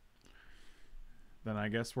 well. Then I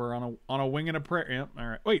guess we're on a wing and a prayer. Yeah, all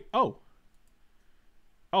right. Wait, oh.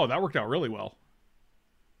 Oh, that worked out really well.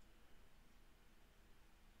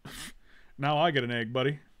 Now I get an egg,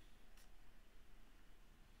 buddy.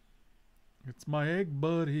 It's my egg,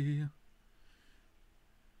 buddy.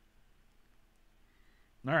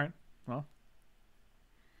 All right. Well.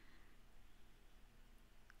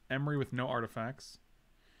 Emery with no artifacts.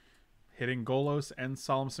 Hitting Golos and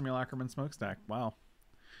Solemn Simulacrum and Smokestack. Wow.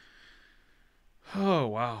 Oh,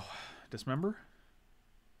 wow. Dismember?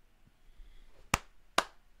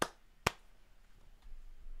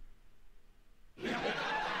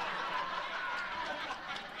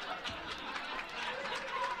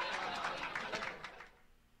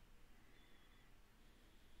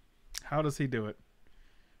 How does he do it?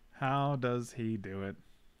 How does he do it?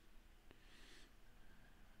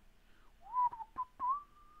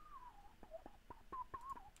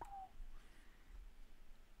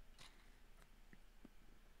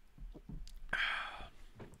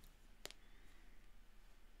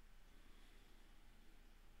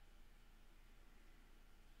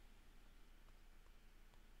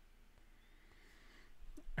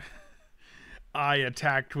 I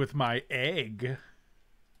attacked with my egg.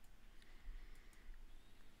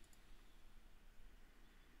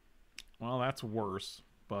 Well, that's worse,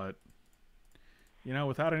 but you know,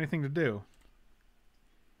 without anything to do.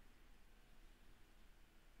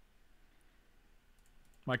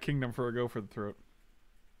 My kingdom for a go for the throat.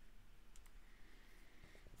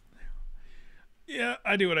 Yeah,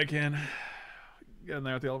 I do what I can. Get in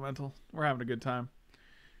there with the elemental. We're having a good time.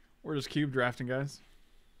 We're just cube drafting, guys.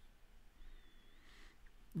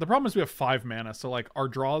 The problem is we have 5 mana, so like our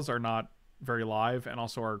draws are not very live, and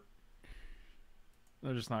also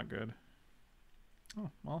they're just not good. Oh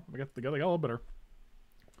well, we got the yellow bitter.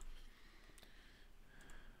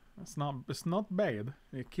 It's not bad.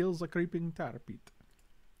 It kills a creeping tarpit.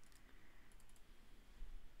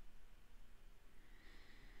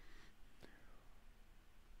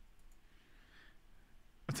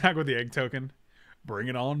 Attack with the egg token. Bring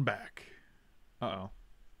it on back. Uh-oh.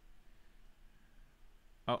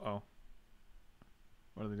 Uh-oh.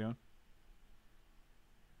 What are they doing?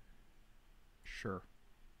 Sure.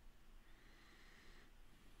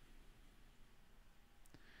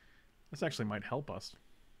 This actually might help us.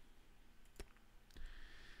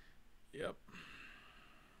 Yep.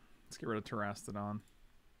 Let's get rid of Terastodon.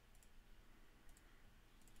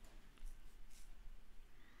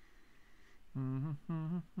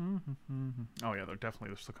 Oh yeah, they're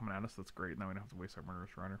still coming at us. That's great. Now we don't have to waste our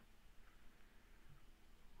Murderous Runner.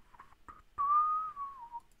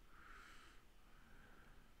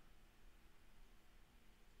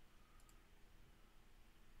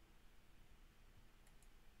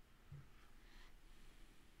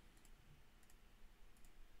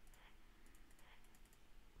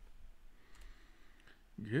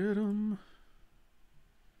 Get him.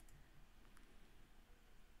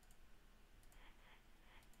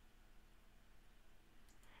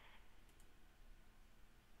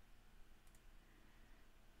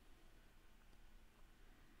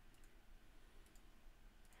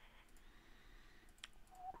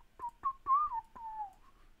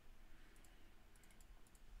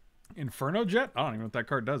 Inferno Jet? I don't even know what that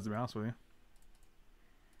card does, to be honest with you.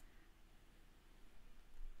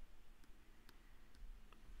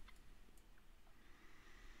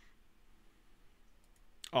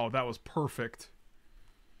 Oh, that was perfect.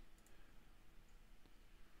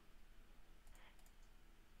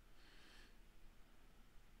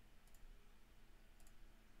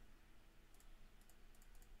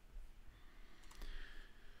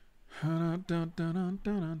 I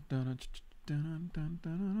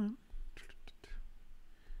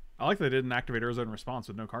like that they didn't activate Arizona in response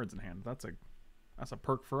with no cards in hand. That's a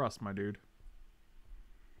perk for us, my dude.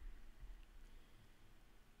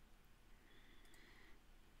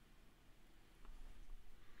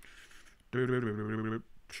 This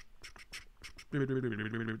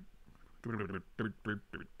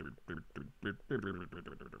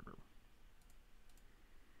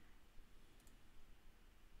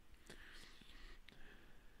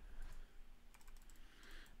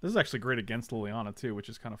is actually great against Liliana too, which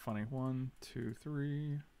is kind of funny. 1, 2,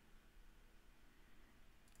 3.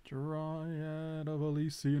 Dryad of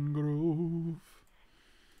Elysian Grove.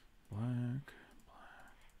 Black.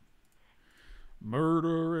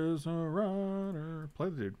 Murder is a rider. Play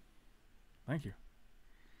the dude. Thank you.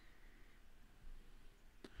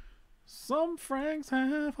 Some Franks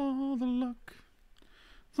have all the luck.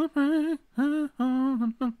 Some Franks have all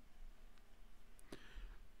the luck.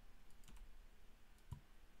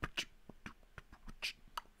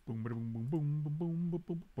 Boom, boom, boom, boom, boom, boom,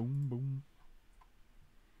 boom, boom, boom.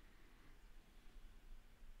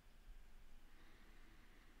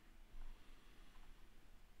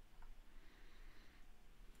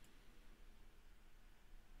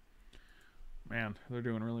 Man, they're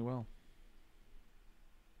doing really well.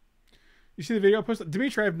 You see the video posted?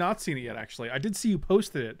 Dimitri, I have not seen it yet, actually. I did see you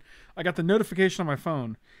posted it. I got the notification on my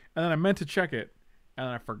phone, and then I meant to check it, and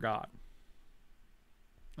then I forgot.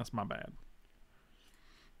 That's my bad.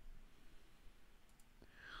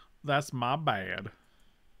 That's my bad.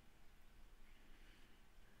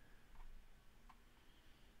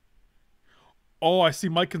 Oh, I see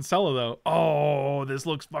Mike Kinsella, though. Oh, this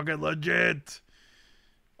looks fucking legit.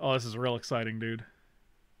 Oh, this is real exciting, dude.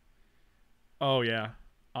 Oh, yeah.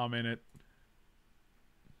 I'm in it.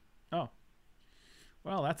 Oh.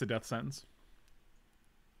 Well, that's a death sentence.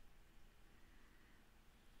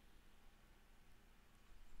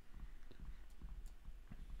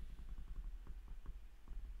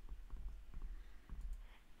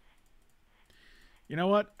 You know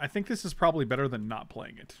what? I think this is probably better than not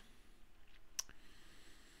playing it.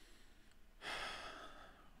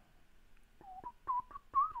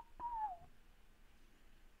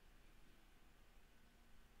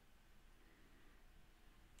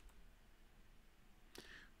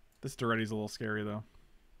 This Duretti's a little scary, though.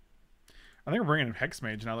 I think we're bringing in Hex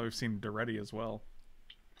Mage now that we've seen Duretti as well.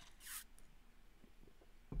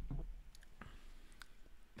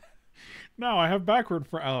 No, I have backward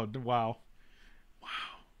for. Oh, wow. Wow.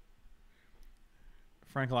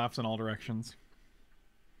 Frank laughs in all directions.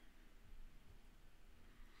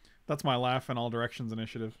 That's my laugh in all directions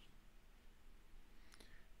initiative.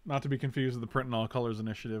 Not to be confused with the print in all colors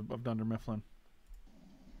initiative of Dunder Mifflin.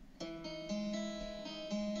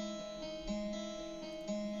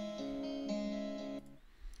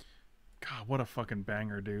 God, what a fucking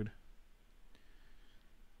banger, dude.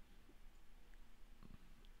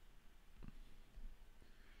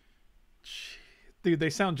 Dude,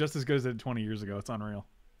 they sound just as good as they did 20 years ago. It's unreal.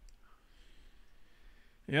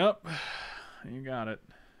 Yep. You got it.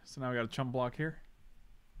 So now we got a chump block here.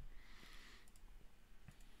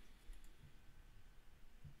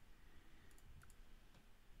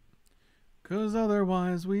 Cause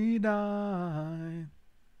otherwise we die.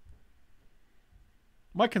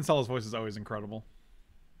 Mike Kinsella's voice is always incredible.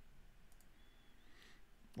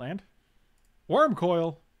 Land. Worm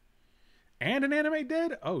coil. And an animate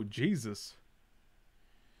dead? Oh, Jesus.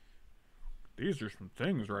 These are some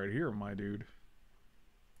things right here, my dude.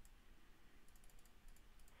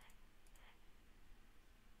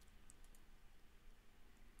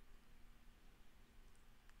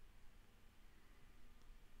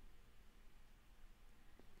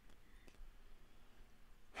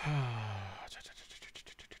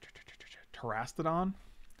 Terastodon?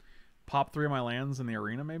 Pop 3 of my lands in the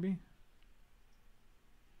arena, maybe?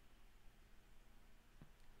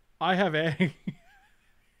 I have egg.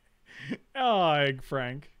 Oh, egg,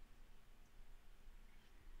 Frank.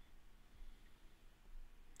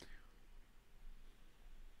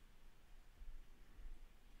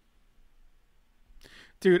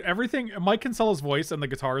 Dude, everything, Mike Kinsella's voice and the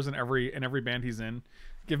guitars in every band he's in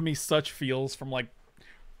give me such feels from like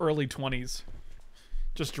early 20s.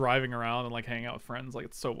 Just driving around and like hanging out with friends. Like,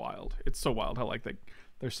 it's so wild. It's so wild how like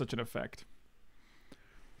there's such an effect.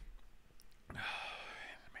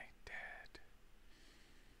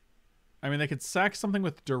 I mean, they could sack something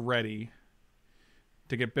with Duretti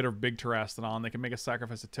to get bit of big Terastodon. They can make a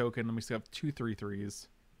sacrifice a token, and we still have 2 3/3s.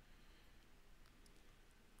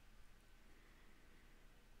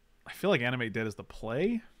 I feel like Animate Dead is the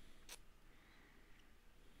play.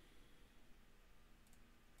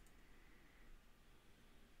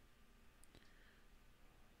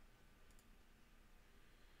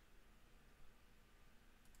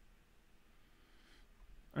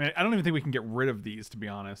 I mean, I don't even think we can get rid of these, to be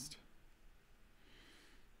honest.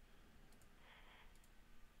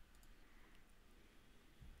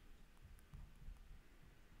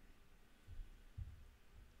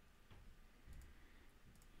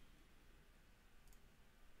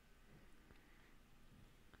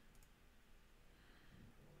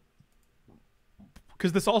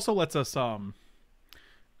 Because this also lets us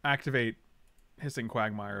activate Hissing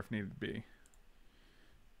Quagmire if needed be.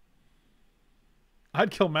 I'd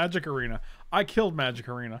kill Magic Arena. I killed Magic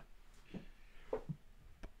Arena.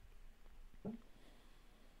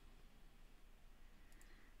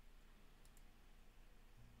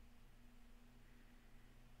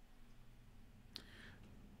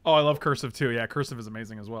 Oh, I love Cursive too. Yeah, Cursive is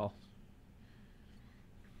amazing as well.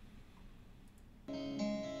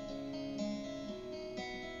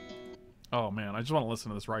 Oh man, I just want to listen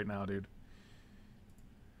to this right now, dude.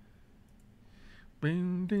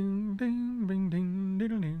 Bing, ding, ding, bing, ding,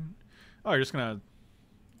 ding, ding. Oh, you're just gonna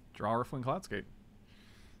draw Riffling Cloudscape.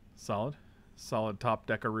 Solid. Solid top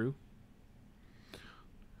deckaroo.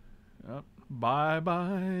 Yep.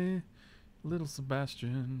 Bye-bye, little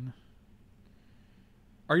Sebastian.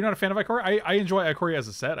 Are you not a fan of Ikoria? I enjoy Ikoria as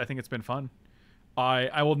a set. I think it's been fun.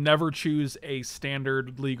 I will never choose a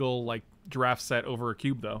standard legal like draft set over a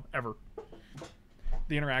cube though, ever.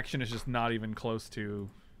 The interaction is just not even close to.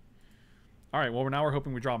 All right, well now we're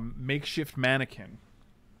hoping we draw Makeshift Mannequin.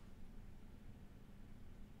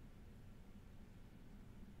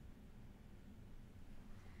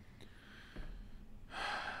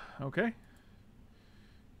 Okay.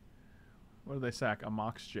 What do they sack? A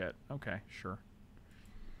Mox Jet. Okay, sure.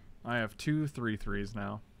 I have 2 3/3s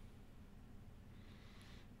now.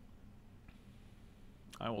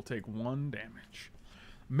 I will take 1 damage.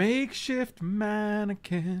 Makeshift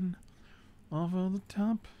Mannequin off of the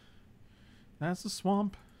top. That's the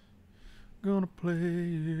swamp. Gonna play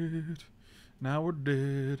it. Now we're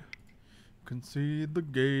dead. Concede the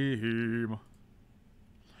game.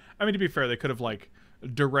 I mean, to be fair, they could have like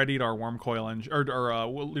Duretti'd our Worm Coil engine, or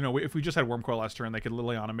you know, if we just had Worm Coil last turn, they could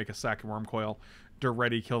Liliana make a sack of Worm Coil,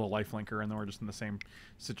 Duretti kill the Lifelinker, and then we're just in the same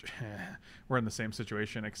we're in the same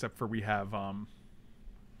situation, except for we have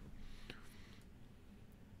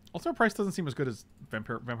Also, price doesn't seem as good as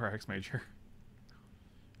Vampire Hex Mage here.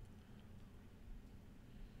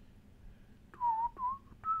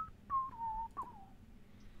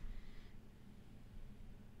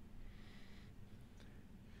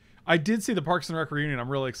 I did see the Parks and Rec reunion. I'm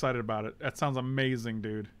really excited about it. That sounds amazing,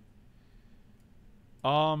 dude.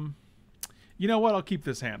 You know what? I'll keep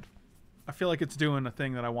this hand. I feel like it's doing a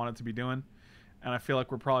thing that I want it to be doing, and I feel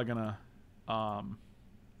like we're probably gonna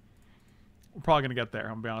get there. I'm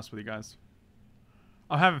gonna be honest with you guys.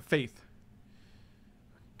 I'm having faith.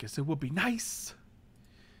 Guess it would be nice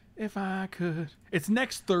if I could. It's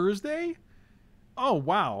next Thursday? Oh,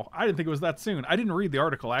 wow. I didn't think it was that soon. I didn't read the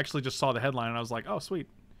article. I actually just saw the headline, and I was like, oh, sweet.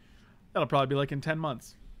 That'll probably be like in 10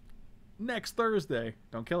 months. Next Thursday.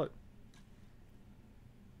 Don't kill it.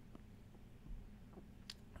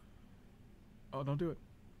 Oh, don't do it.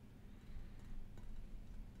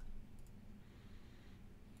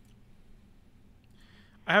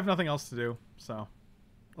 I have nothing else to do, so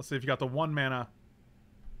let's see if you got the 1 mana.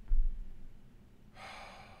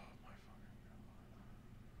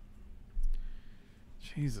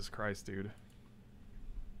 Jesus Christ, dude.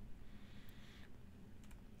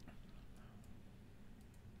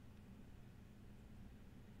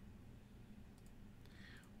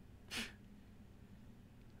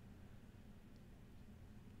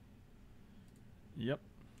 Yep.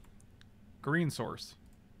 Green source.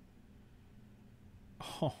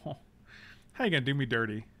 Oh, how you gonna do me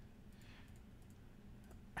dirty?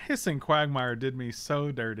 Hissing Quagmire did me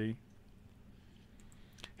so dirty.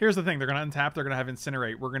 Here's the thing. They're going to untap. They're going to have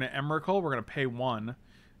Incinerate. We're going to Emrakul. We're going to pay 1.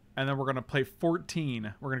 And then we're going to play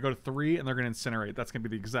 14. We're going to go to 3, and they're going to Incinerate. That's going to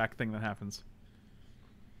be the exact thing that happens.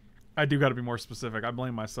 I do got to be more specific. I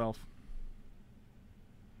blame myself.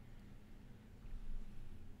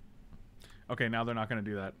 Okay, now they're not going to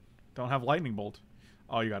do that. Don't have Lightning Bolt.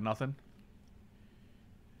 Oh, you got nothing?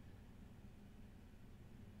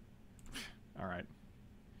 All right.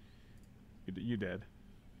 You did.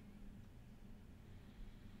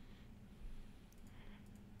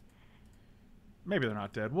 Maybe they're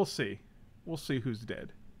not dead. We'll see. We'll see who's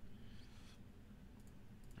dead.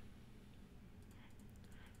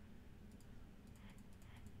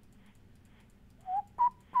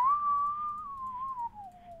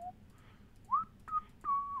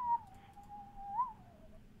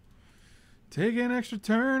 Take an extra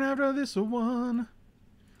turn after this one.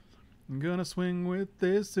 I'm gonna swing with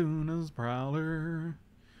this Una's Prowler.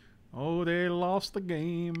 Oh, they lost the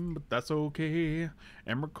game, but that's okay.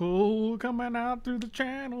 Emrakul coming out through the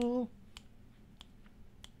channel.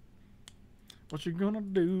 What you gonna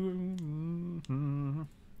do? Mm-hmm.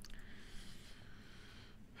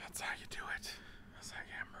 That's how you do it. That's how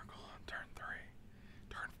you Emrakul on turn 3.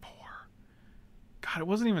 Turn 4. God, it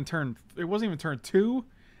wasn't even turn 2. It wasn't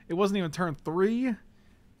even turn 3.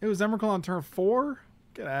 It was Emrakul on turn 4.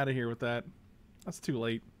 Get out of here with that. That's too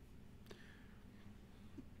late.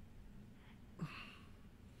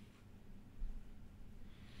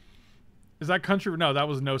 Is that country? No, that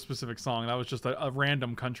was no specific song. That was just a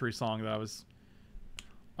random country song that I was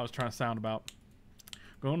trying to sound about.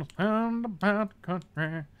 Gonna sound about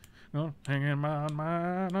country. Gonna hang in my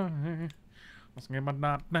mind. Let's get my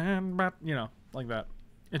dot down, but you know, like that.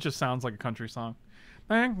 It just sounds like a country song.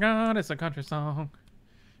 Thank God it's a country song.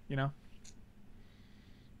 You know.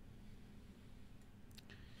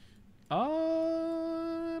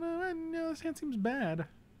 No, this hand seems bad.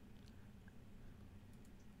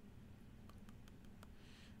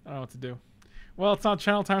 I don't know what to do. Well, it's not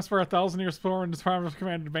channel times for 1,000 years before and Department of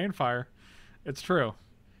Command to Banefire. It's true.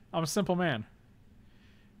 I'm a simple man.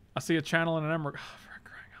 I see a channel and an emerald. Oh, for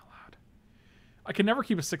crying out loud. I can never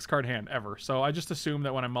keep a 6-card hand, ever. So I just assume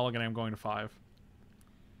that when I'm mulliganing, I'm going to 5.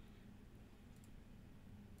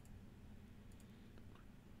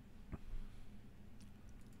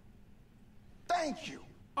 Thank you.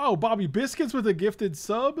 Oh, Bobby Biscuits with a gifted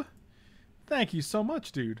sub? Thank you so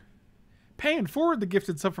much, dude. Paying forward the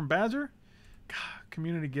gifted sub from Badger. God,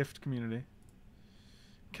 community gift community.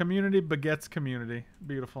 Community begets community.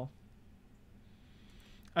 Beautiful.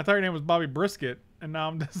 I thought your name was Bobby Brisket, and now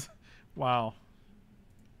I'm just... Wow.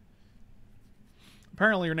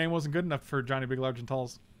 Apparently your name wasn't good enough for Johnny Big Large and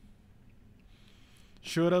Talls.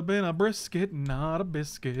 Should have been a brisket, not a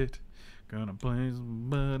biscuit. Gonna play some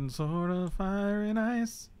bud sort of fire and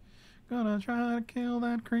ice. Gonna try to kill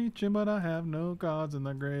that creature, but I have no cards in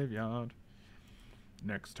the graveyard.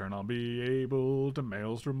 Next turn I'll be able to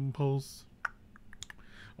Maelstrom Pulse.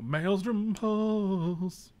 Maelstrom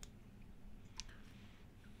Pulse.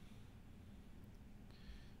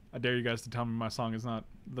 I dare you guys to tell me my song is not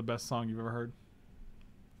the best song you've ever heard.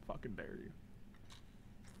 Fucking dare you.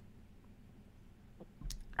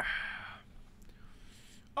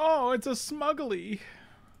 Oh, it's a smuggly.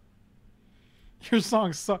 Your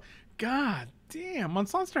song so. God damn,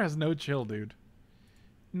 Monster has no chill, dude.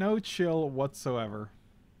 No chill whatsoever.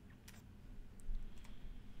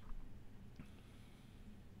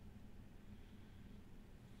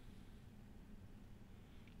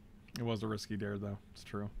 It was a risky dare, though. It's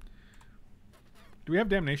true. Do we have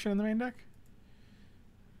Damnation in the main deck?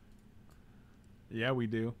 Yeah, we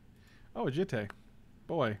do. Oh, Jitte.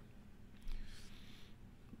 Boy.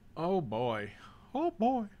 Oh, boy. Oh,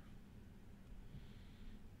 boy.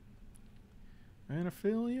 And I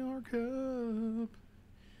fill your cup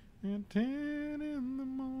at 10 in the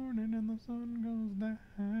morning and the sun goes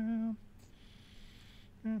down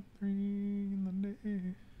at 3 in the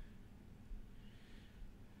day.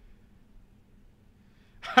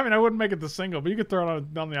 I mean, I wouldn't make it the single, but you could throw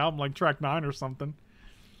it on the album like track 9 or something.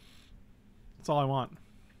 That's all I want.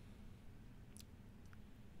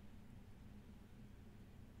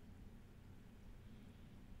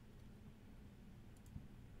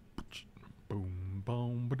 Boom,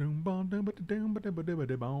 boom, ba-doom, boom, doom, ba-da-doom,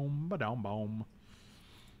 ba-da-ba-da-ba-da-boom, ba-dum, boom.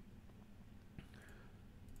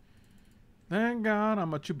 Thank God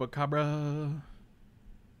I'm a chupacabra.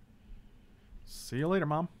 See you later,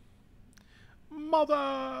 Mom.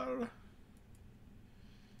 Mother!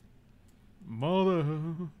 Mother,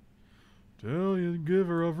 tell you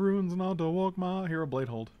giver of runes not to walk my hero blade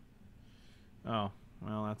hold. Oh,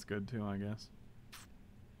 well, that's good too, I guess.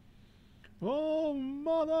 Oh,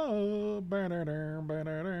 mother! Ba-da-da,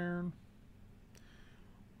 ba-da-da.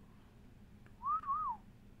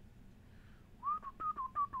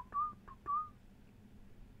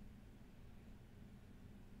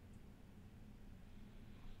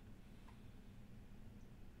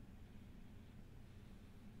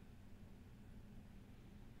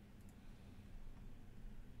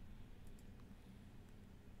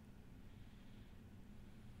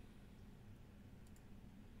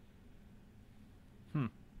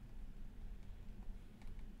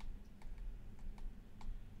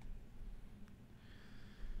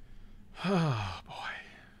 Oh, boy.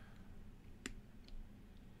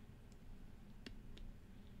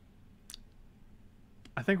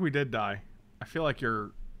 I think we did die. I feel like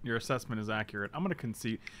your assessment is accurate. I'm gonna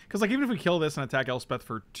concede because like even if we kill this and attack Elspeth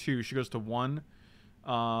for 2, she goes to 1.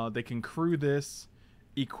 They can crew this,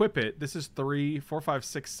 equip it. This is 3, 4, 5,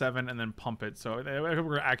 6, 7, and then pump it. So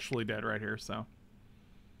we're actually dead right here. So,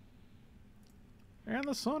 and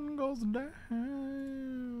the sun goes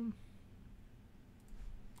down.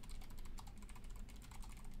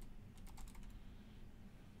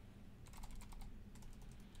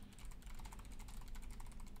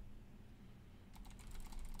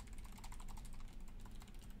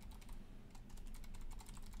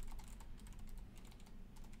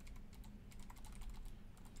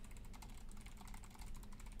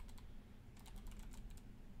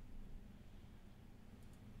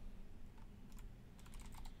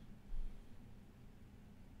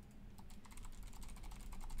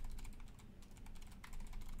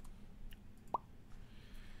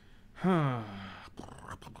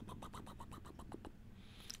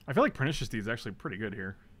 I feel like Pernicious Deed is actually pretty good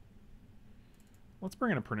here. Let's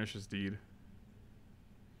bring in a Pernicious Deed.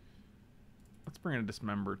 Let's bring in a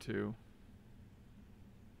Dismember too.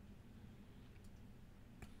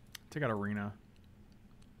 Take out Arena.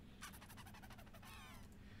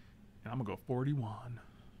 And I'm gonna go 41.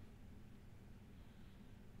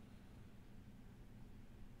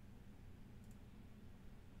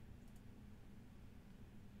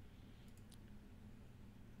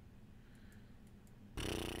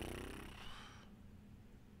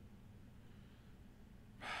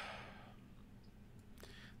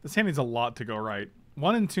 This hand needs a lot to go right.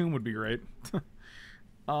 1 and Tomb would be great.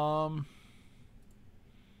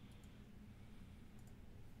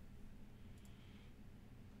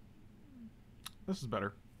 This is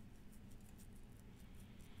better.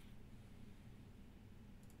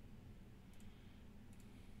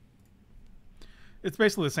 It's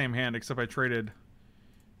basically the same hand, except I traded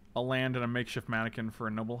a land and a makeshift mannequin for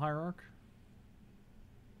a noble hierarch.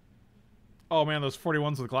 Oh man, those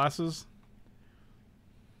 41s with glasses.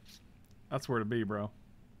 That's where to be, bro.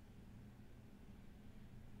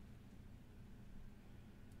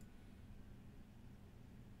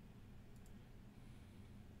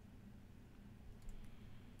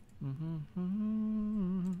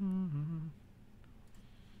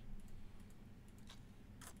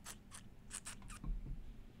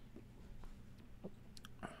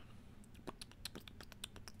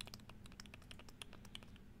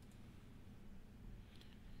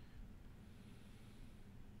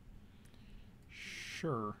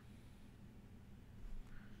 Sure.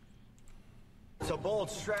 a bold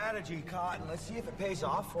strategy, Cotton. Let's see if it pays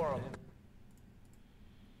off for him.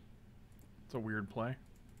 It's a weird play.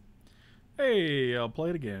 Hey, I'll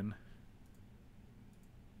play it again.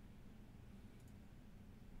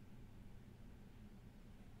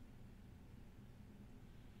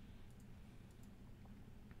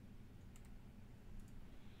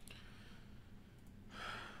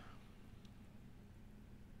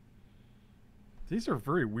 These are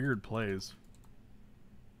very weird plays.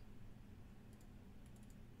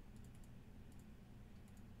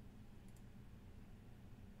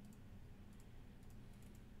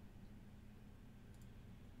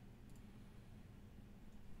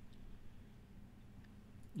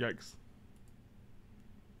 Yikes.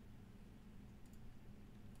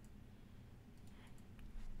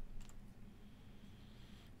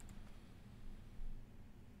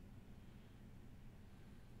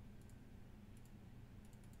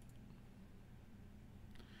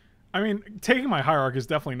 I mean, taking my Hierarch is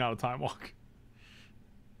definitely not a time walk.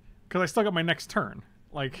 Because I still got my next turn.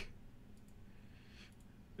 Like,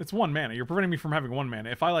 it's 1 mana. You're preventing me from having 1 mana.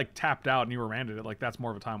 If I, like, tapped out and you remanded it, like, that's more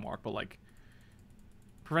of a time walk. But, like,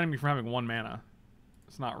 preventing me from having 1 mana,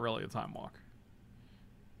 it's not really a time walk.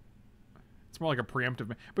 It's more like a preemptive.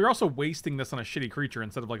 But you're also wasting this on a shitty creature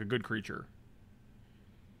instead of, like, a good creature.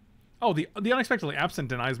 Oh, the Unexpectedly Absent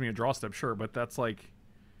denies me a draw step, sure. But that's, like...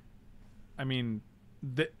 I mean...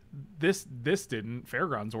 This didn't.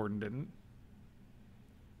 Fairgrounds Warden didn't.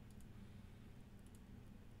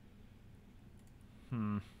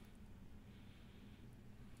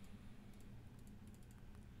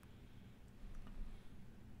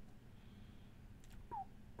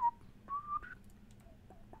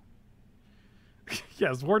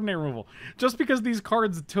 Yes, Wardenate removal. Just because these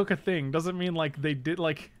cards took a thing doesn't mean, like, they did,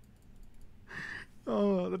 like...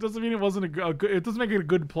 Oh, that doesn't mean it wasn't a good... It doesn't make it a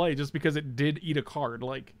good play just because it did eat a card,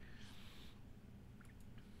 like...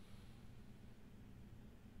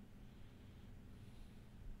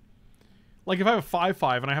 Like, if I have a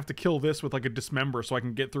 5/5 and I have to kill this with, like, a Dismember so I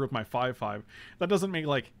can get through with my 5/5, that doesn't make,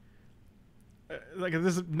 like... Like, it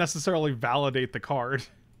doesn't necessarily validate the card.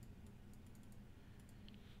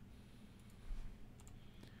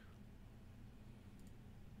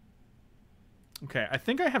 Okay, I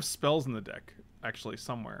think I have spells in the deck, actually,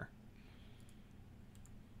 somewhere.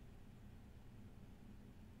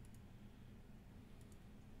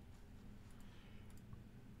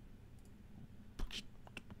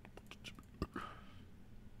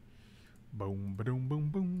 Boom, ba-doom, boom,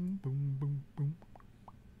 boom, boom, boom, boom.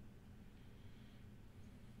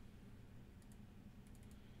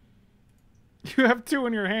 You have 2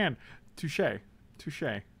 in your hand. Touche. Touche.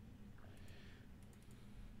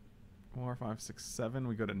 4, 5, 6, 7.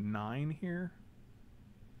 We go to 9 here.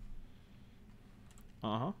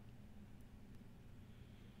 Uh-huh.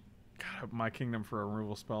 God, my kingdom for a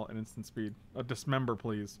removal spell and instant speed. A Dismember,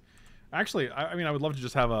 please. Actually, I mean, I would love to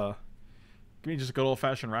just have a... Give me just a good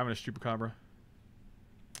old-fashioned Ravenous Chupacabra.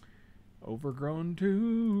 Overgrown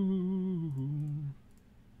 2.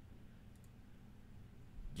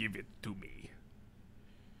 Give it to me.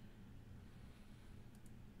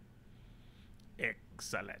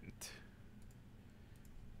 Excellent.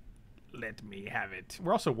 Let me have it.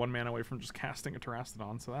 We're also 1 mana away from just casting a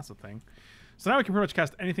Terastodon, so that's a thing. So now we can pretty much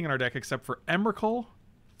cast anything in our deck except for Emrakul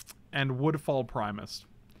and Woodfall Primus.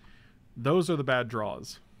 Those are the bad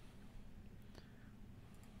draws.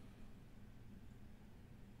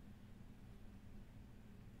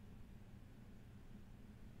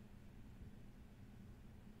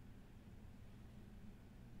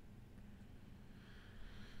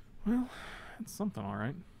 Well, it's something, all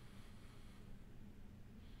right.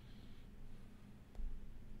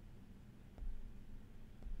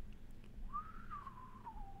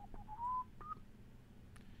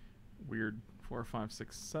 Weird. 4, 5,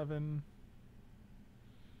 6, 7.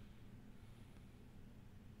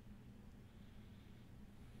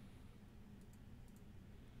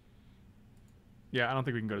 Yeah, I don't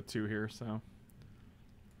think we can go to 2 here, so...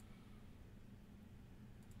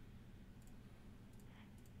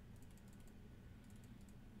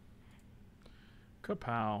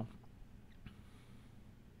 Kapow.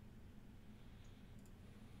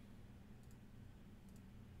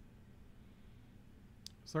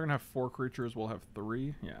 So they're going to have 4 creatures, we'll have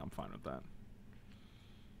 3. Yeah, I'm fine with that.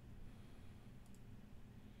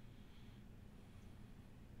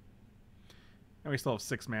 And we still have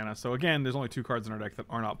 6 mana. So again, there's only 2 cards in our deck that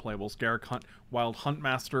are not playables. Garrick Hunt, Wild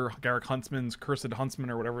Huntmaster, Garrick Huntsman's Cursed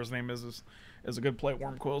Huntsman, or whatever his name is a good play.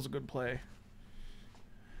 Wormcoil is a good play.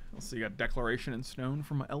 Let's see, you got Declaration in Stone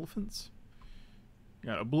from Elephants.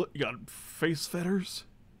 You got Face Fetters.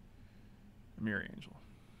 Mirror Angel.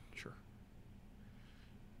 Sure.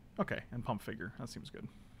 Okay, and pump figure. That seems good.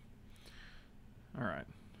 All right.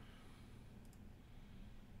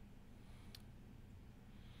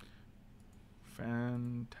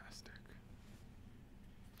 Fantastic.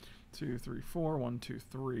 2, 3, 4. 1, 2,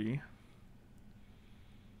 3.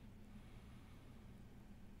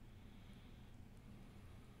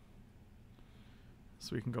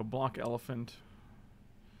 So we can go block elephant.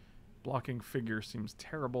 Blocking figure seems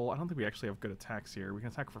terrible. I don't think we actually have good attacks here. We can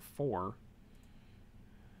attack for 4.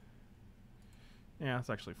 Yeah,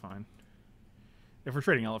 that's actually fine. If we're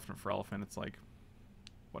trading elephant for elephant, it's like,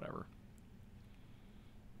 whatever.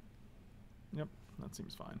 Yep, that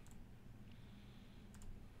seems fine.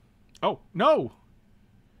 Oh, no!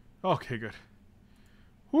 Okay, good.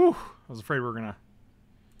 Whew! I was afraid we were gonna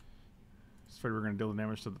deal the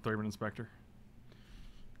damage to the 3-man inspector.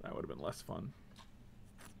 That would have been less fun.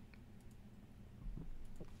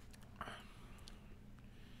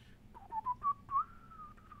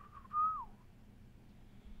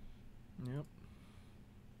 Yep.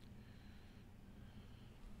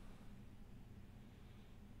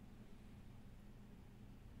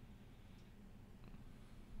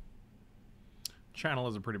 Channel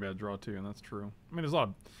is a pretty bad draw too, and that's true. I mean, there's a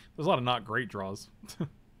lot of not great draws.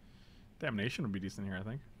 Damnation would be decent here, I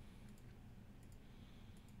think.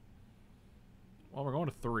 Well, we're going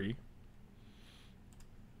to 3.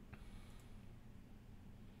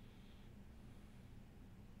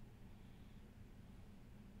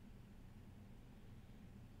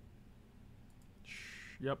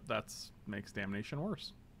 Yep, that's makes damnation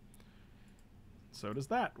worse. So does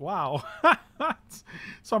that. Wow.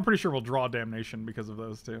 So I'm pretty sure we'll draw damnation because of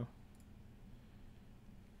those two.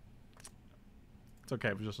 It's okay,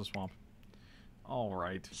 it was just a swamp. All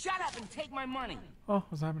right. Shut up and take my money. Oh,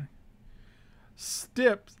 what's happening?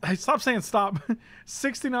 Hey, stop saying stop.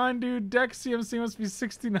 69, dude. Deck CMC must be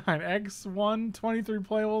 69. X1, 23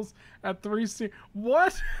 playables at 3C.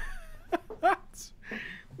 What?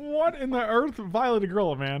 What in the earth? Violet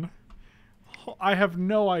Gorilla, man. I have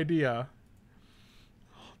no idea.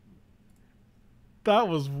 That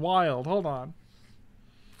was wild. Hold on.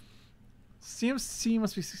 CMC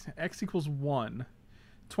must be 16. X equals 1.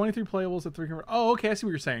 23 playables at 3 convert. Oh, okay. I see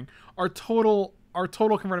what you're saying. Our total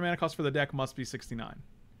converted mana cost for the deck must be 69.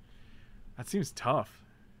 That seems tough.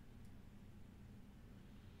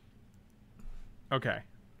 Okay.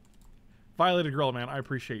 Violated Gorilla, man. I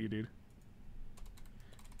appreciate you, dude.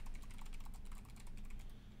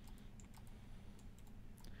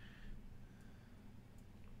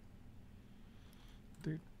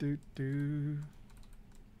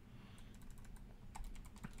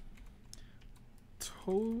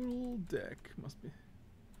 Total deck must be.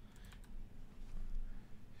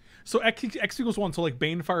 So X equals 1, so like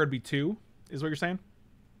Banefire would be 2, is what you're saying?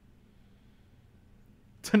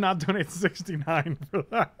 To not donate 69 for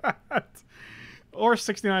that. Or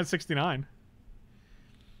 69.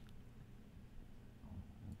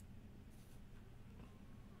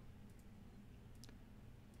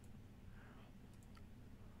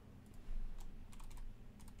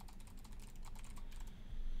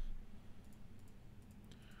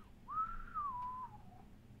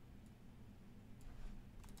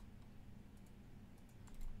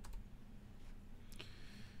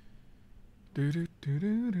 Do.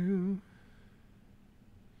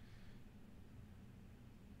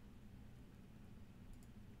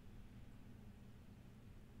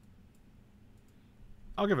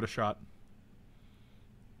 I'll give it a shot.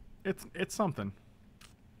 It's something.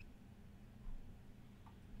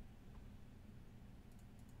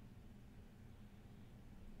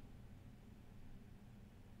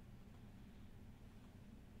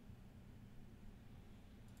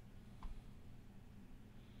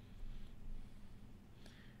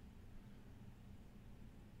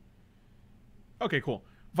 Okay, cool.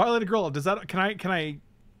 Violated Gorilla, does that can I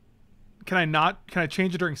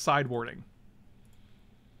change it during sideboarding?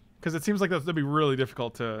 Because it seems like that'd be really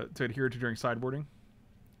difficult to adhere to during sideboarding.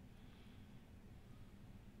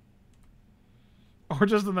 Or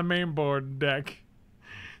just in the main board deck.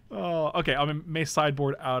 Oh, okay, I may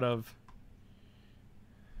sideboard out of.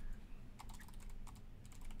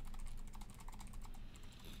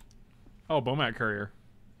 Oh, Bomat Courier.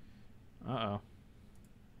 Uh-oh.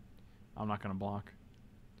 I'm not going to block.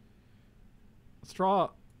 Let's draw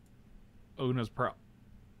Una's Pearl.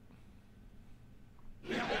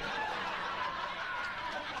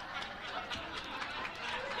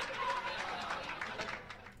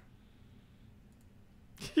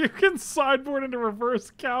 You can sideboard into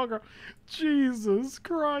reverse cowgirl. Jesus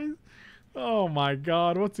Christ. Oh my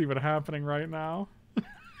God. What's even happening right now?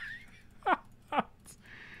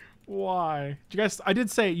 Why? Did you guys...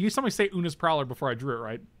 somebody say Una's Prowler before I drew it,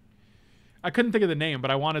 right? I couldn't think of the name, but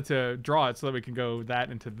I wanted to draw it so that we can go that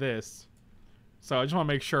into this. So I just want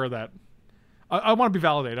to make sure that I want to be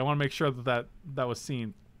validated. I want to make sure that was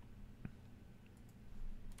seen.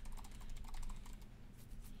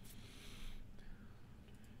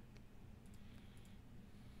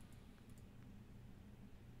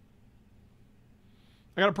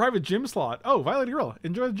 I got a private gym slot. Oh, Violet Gorilla.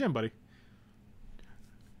 Enjoy the gym, buddy.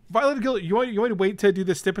 Violet Gorilla, you want to wait to do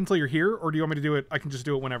this stip until you're here, or do you want me to do it? I can just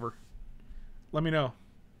do it whenever. Let me know,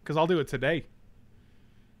 because I'll do it today.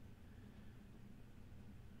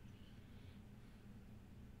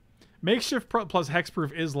 Makeshift plus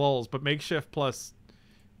hexproof is lulls, but makeshift plus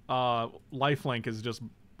lifelink is just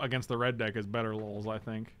against the red deck is better lulls, I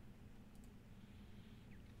think.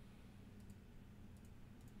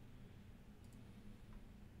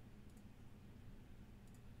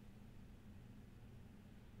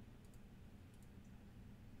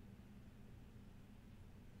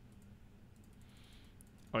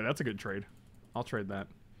 Oh, that's a good trade. I'll trade that.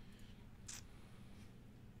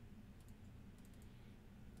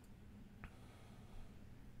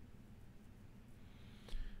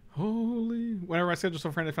 Holy. Whenever I schedule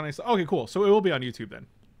some friendly funny. Okay, cool. So it will be on YouTube then.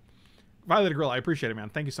 Violet Grill, I appreciate it, man.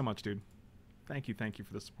 Thank you so much, dude. Thank you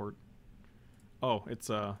for the support. Oh, it's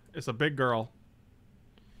a big girl.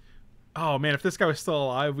 Oh man, if this guy was still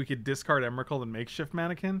alive, we could discard Emrakul and Makeshift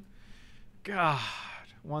Mannequin. God,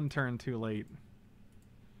 one turn too late.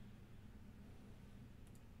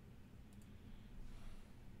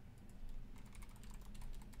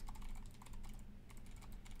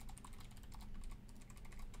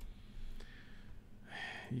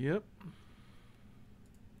 Yep.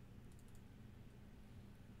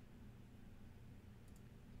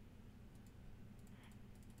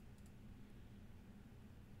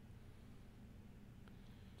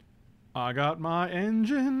 I got my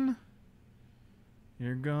engine.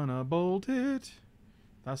 You're gonna bolt it.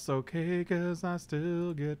 That's okay, cause I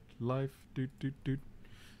still get life. Doot doot doot.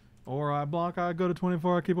 Or I block, I go to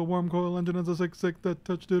 24, I keep a warm coil engine as a 6-6 that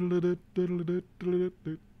touch doodle doot doodle doot doodle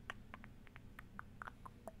doot.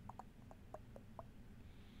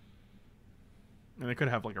 And they could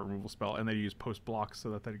have like a removal spell, and they use post blocks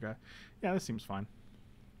so that they got. Yeah, this seems fine.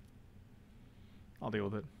 I'll deal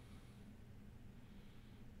with it.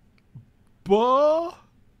 Buh.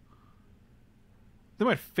 They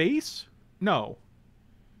might face? No.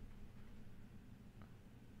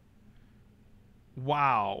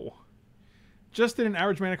 Wow. Just in an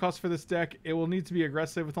average mana cost for this deck, it will need to be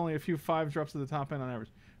aggressive with only a few 5 drops at the top end on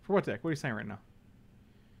average. For what deck? What are you saying right now?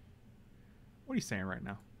 What are you saying right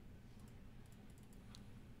now?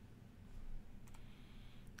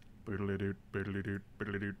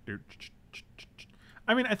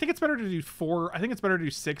 I mean, I think it's better to do 4. I think it's better to do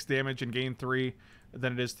 6 damage and gain 3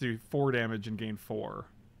 than it is to do 4 damage and gain 4.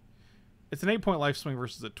 It's an 8-point life swing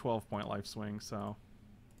versus a 12-point life swing, so.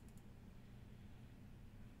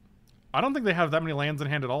 I don't think they have that many lands in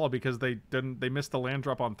hand at all because they missed the land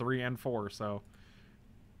drop on 3 and 4, so.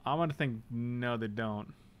 I'm gonna think no, they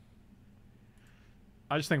don't.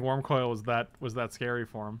 I just think Worm Coil was that scary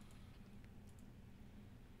for him.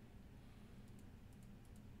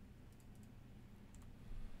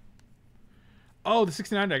 Oh, the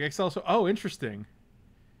 69 deck. XL. So, oh, interesting.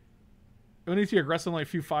 It will need to be aggressive, like a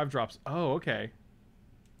few 5 drops. Oh, okay.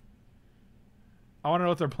 I want to know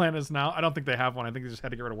what their plan is now. I don't think they have one. I think they just had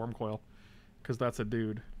to get rid of Worm Coil. Because that's a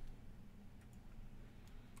dude.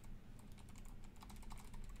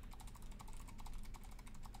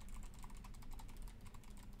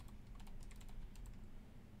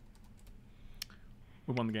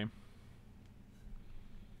 We won the game.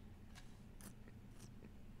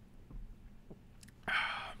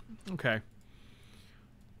 Okay.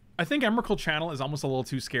 I think Emrakul Channel is almost a little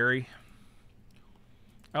too scary.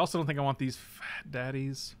 I also don't think I want these fat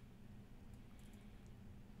daddies.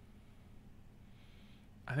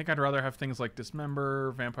 I think I'd rather have things like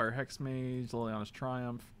Dismember, Vampire Hexmage, Liliana's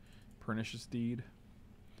Triumph, Pernicious Deed.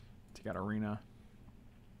 Take out Arena.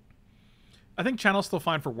 I think Channel's still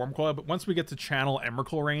fine for Wormcoil, but once we get to Channel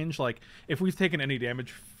Emrakul range, like, if we've taken any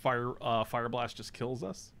damage, Fire Blast just kills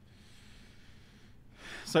us.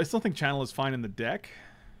 So I still think Channel is fine in the deck.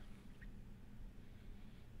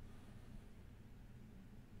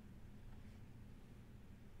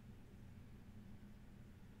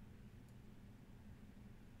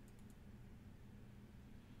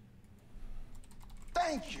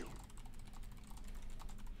 Thank you.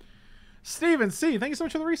 Steven C, thank you so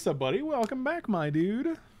much for the resub, buddy. Welcome back, my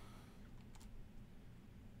dude.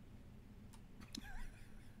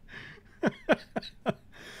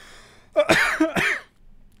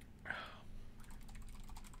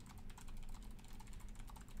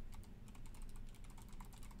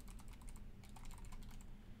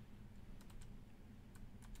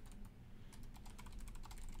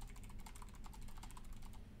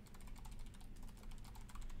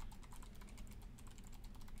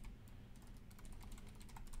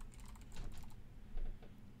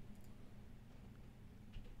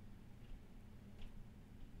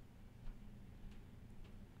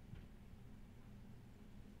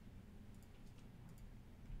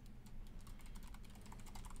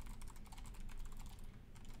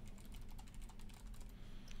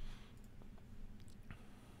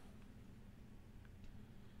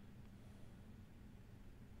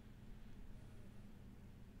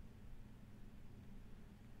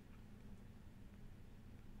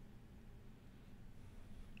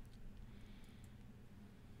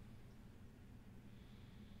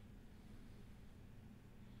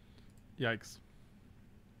 Yikes.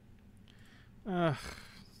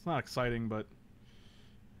 It's not exciting, but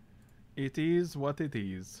it is what it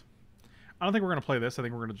is. I don't think we're going to play this. I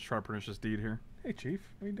think we're going to try Pernicious Deed here. Hey, Chief.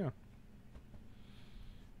 How you doing?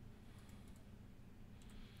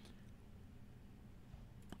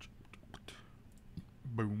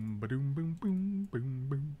 Boom, ba-doom, boom, boom, boom,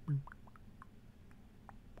 boom, boom.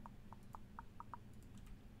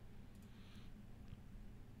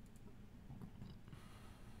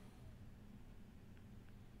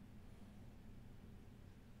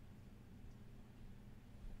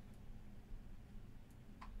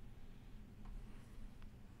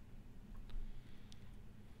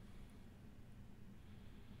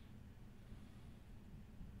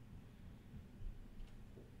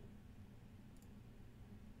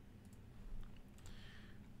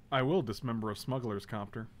 I will dismember a smuggler's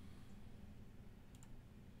copter.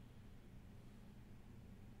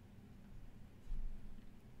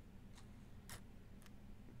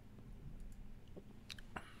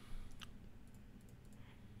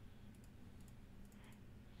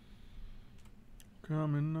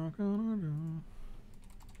 Come and knock on our door.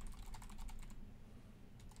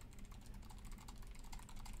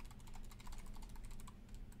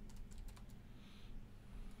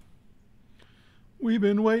 We've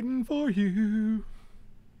been waiting for you.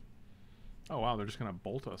 Oh wow, they're just gonna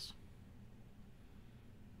bolt us.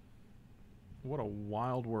 What a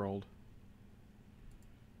wild world.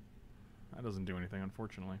 That doesn't do anything,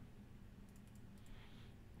 unfortunately.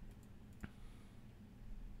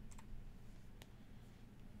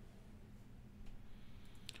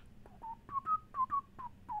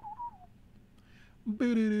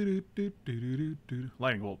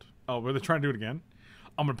 Lightning bolt. Oh, were they trying to do it again?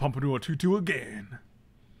 I'm gonna pump into a 2-2 again.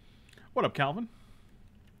 What up, Calvin?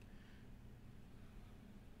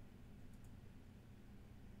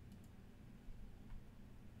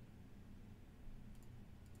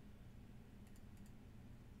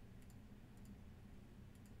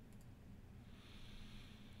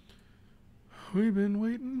 We've been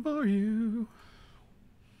waiting for you.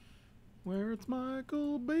 Where it's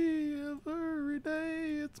Michael B. every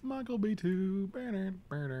day, it's Michael B. too.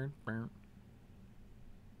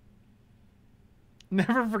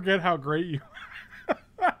 Never forget how great you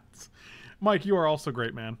are. Mike, you are also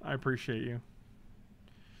great, man. I appreciate you.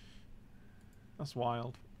 That's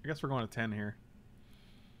wild. I guess we're going to 10 here.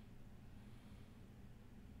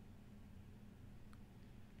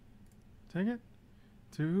 Take it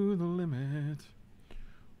to the limit.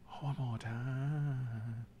 One more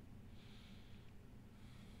time.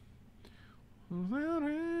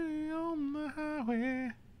 On the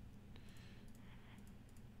highway.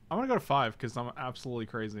 I'm gonna go to 5 because I'm absolutely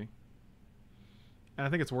crazy. And I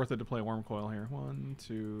think it's worth it to play Worm Coil here. 1,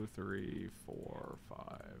 2, 3, 4,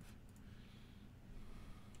 5.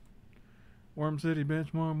 Worm City,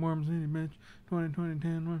 bitch. Worm City, bitch. 20,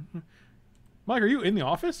 10. Mike, are you in the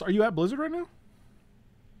office? Are you at Blizzard right now?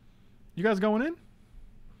 You guys going in?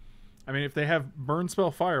 I mean, if they have Burn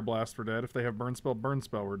Spell, Fire Blast, we're dead. If they have Burn Spell,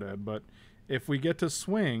 we're dead. But if we get to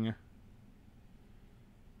swing...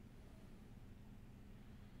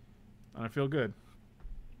 and I feel good.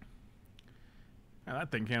 And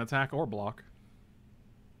that thing can't attack or block.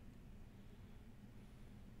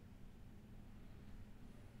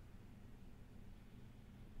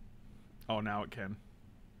 Oh, now it can.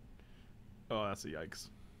 Oh, that's a yikes.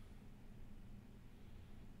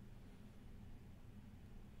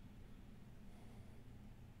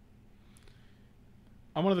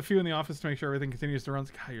 I'm one of the few in the office to make sure everything continues to run.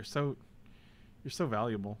 God, you're so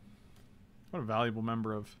valuable. What a valuable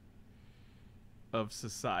member of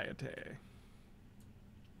society.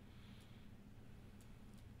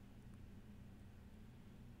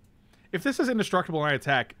 If this is indestructible and I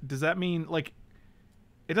attack, does that mean, like,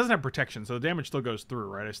 it doesn't have protection, so the damage still goes through,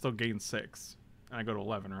 right? I still gain 6. And I go to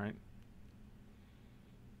 11, right?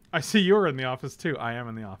 I see you're in the office, too. I am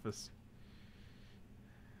in the office.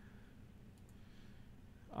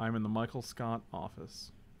 I'm in the Michael Scott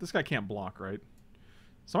office. This guy can't block, right?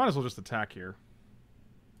 So I might as well just attack here.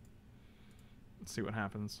 Let's see what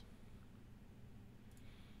happens.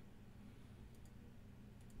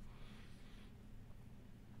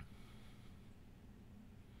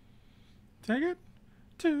 Take it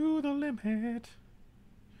to the limit.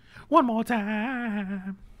 One more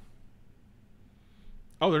time.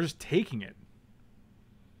 Oh, they're just taking it.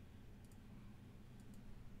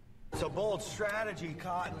 It's a bold strategy,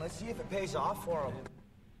 Cotton. Let's see if it pays off for him.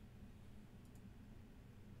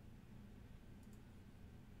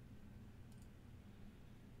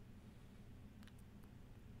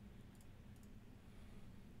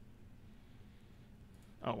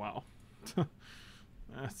 Oh, wow.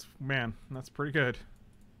 That's pretty good.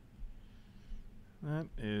 That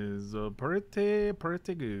is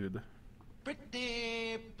pretty good.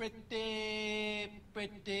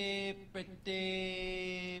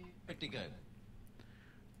 Pretty good.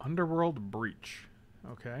 Underworld Breach.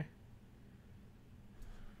 Okay.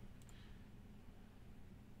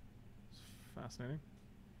 Fascinating.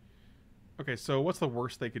 Okay, so what's the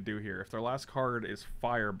worst they could do here? If their last card is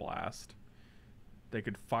Fire Blast, they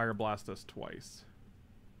could Fire Blast us twice.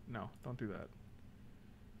 No, don't do that.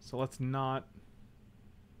 So let's not...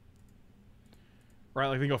 Right,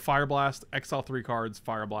 like they go Fire Blast, exile 3 cards,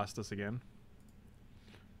 Fire Blast us again.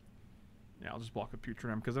 Yeah, I'll just block with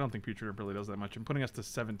Putrid because I don't think Putrid really does that much. And putting us to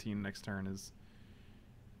 17 next turn is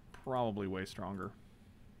probably way stronger.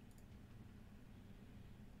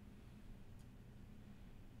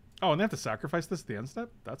 Oh, and they have to sacrifice this at the end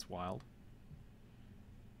step? That's wild.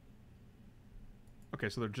 Okay,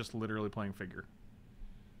 so they're just literally playing figure.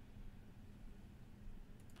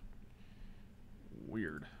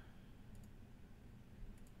 Weird.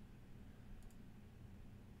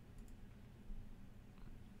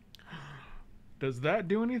 Does that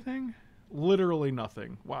do anything? Literally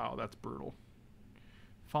nothing. Wow, that's brutal.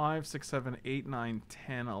 5, 6, 7, 8, 9,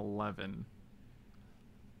 10, 11.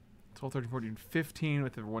 12, 13, 14, 15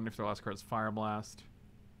 with the one if their last card is Fire Blast.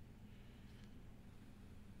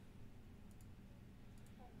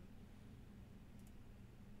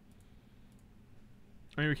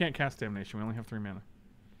 I mean, we can't cast Damnation. We only have 3 mana.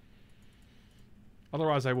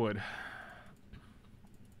 Otherwise, I would.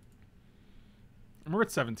 And we're at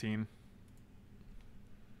 17.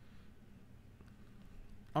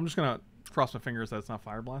 I'm just going to cross my fingers that it's not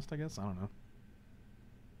Fire Blast, I guess. I don't know.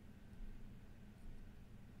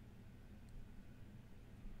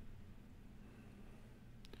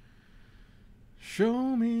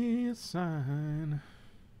 Show me a sign.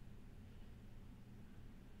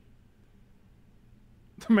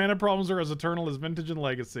 The mana problems are as eternal as Vintage and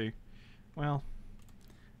Legacy. Well,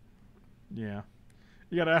 yeah.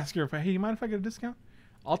 You gotta ask your, hey, you mind if I get a discount?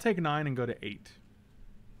 I'll take 9 and go to 8.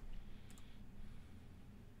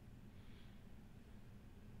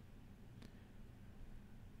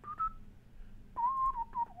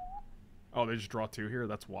 Oh, they just draw 2 here?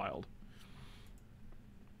 That's wild.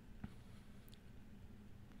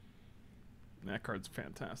 That card's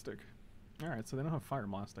fantastic. Alright, so they don't have Fire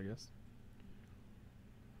Blast, I guess.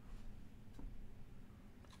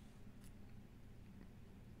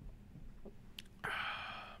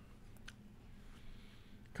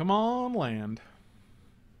 Come on, land.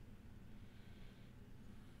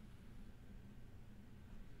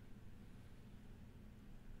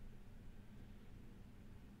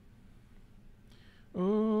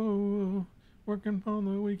 Oh, working on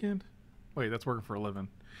the weekend. Wait, that's working for a living.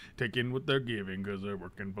 Taking what they're giving because they're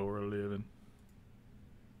working for a living.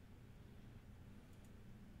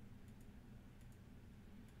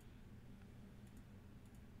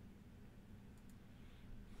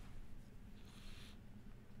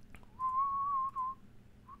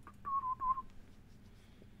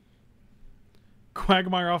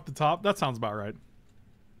 Quagmire off the top. That sounds about right.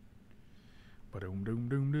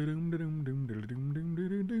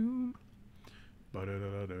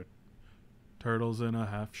 Turtles in a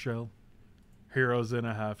half shell. Heroes in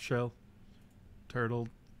a half shell. Turtle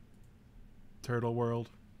world.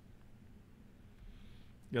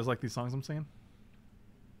 You guys like these songs I'm singing?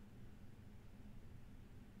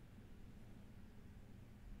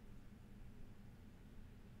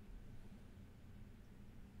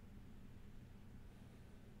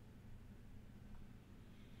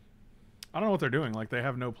 I don't know what they're doing. Like, they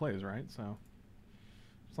have no plays, right? So,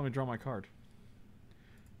 just let me draw my card.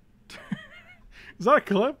 Is that a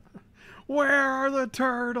clip? Where are the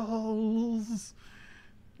turtles?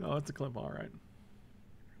 Oh, that's a clip. All right.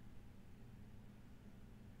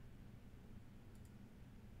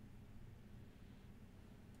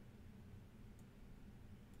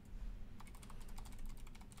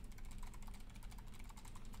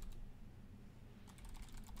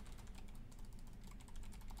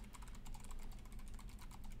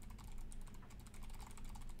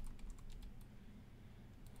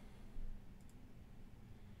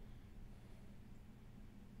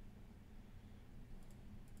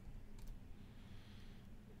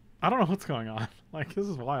 I don't know what's going on. Like, this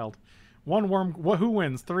is wild. One worm. Who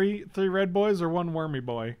wins? Three red boys or one wormy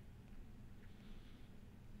boy?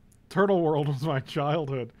 Turtle World was my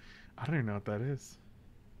childhood. I don't even know what that is.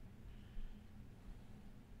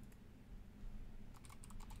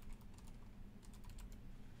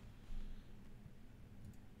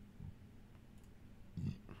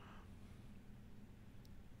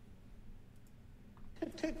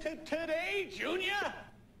 Today, Junior?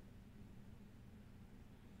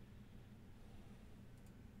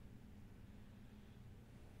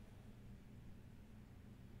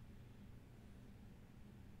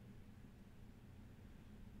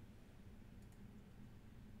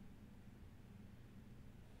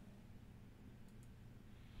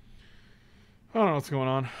 I don't know what's going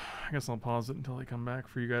on. I guess I'll pause it until I come back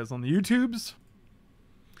for you guys on the YouTubes.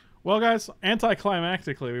 Well, guys,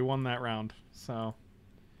 anticlimactically, we won that round. So,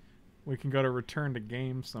 we can go to return to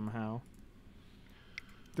game somehow.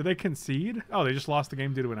 Did they concede? Oh, they just lost the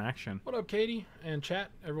game due to an action. What up, Katie? And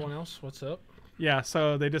chat, everyone else, what's up? Yeah,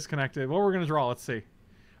 so they disconnected. Well, we're going to draw. Let's see.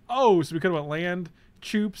 Oh, so we could have went land,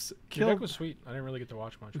 Choops, The killed. deck was sweet. I didn't really get to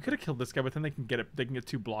watch much. We could have killed this guy, but then they can get it. They can get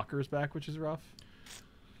 2 blockers back, which is rough.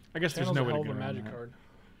 I guess Channel's there's no a way hell to of get a around magic that. card.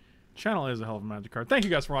 Channel is a hell of a magic card. Thank you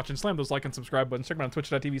guys for watching. Slam those like and subscribe buttons. Check me out on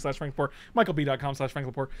twitch.tv/FrankLepore,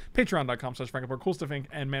 michaelb.com/FrankLepore, patreon.com/FrankLepore, CoolStuffInc,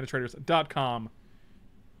 and manatraders.com.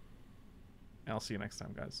 And I'll see you next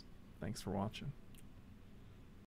time, guys. Thanks for watching.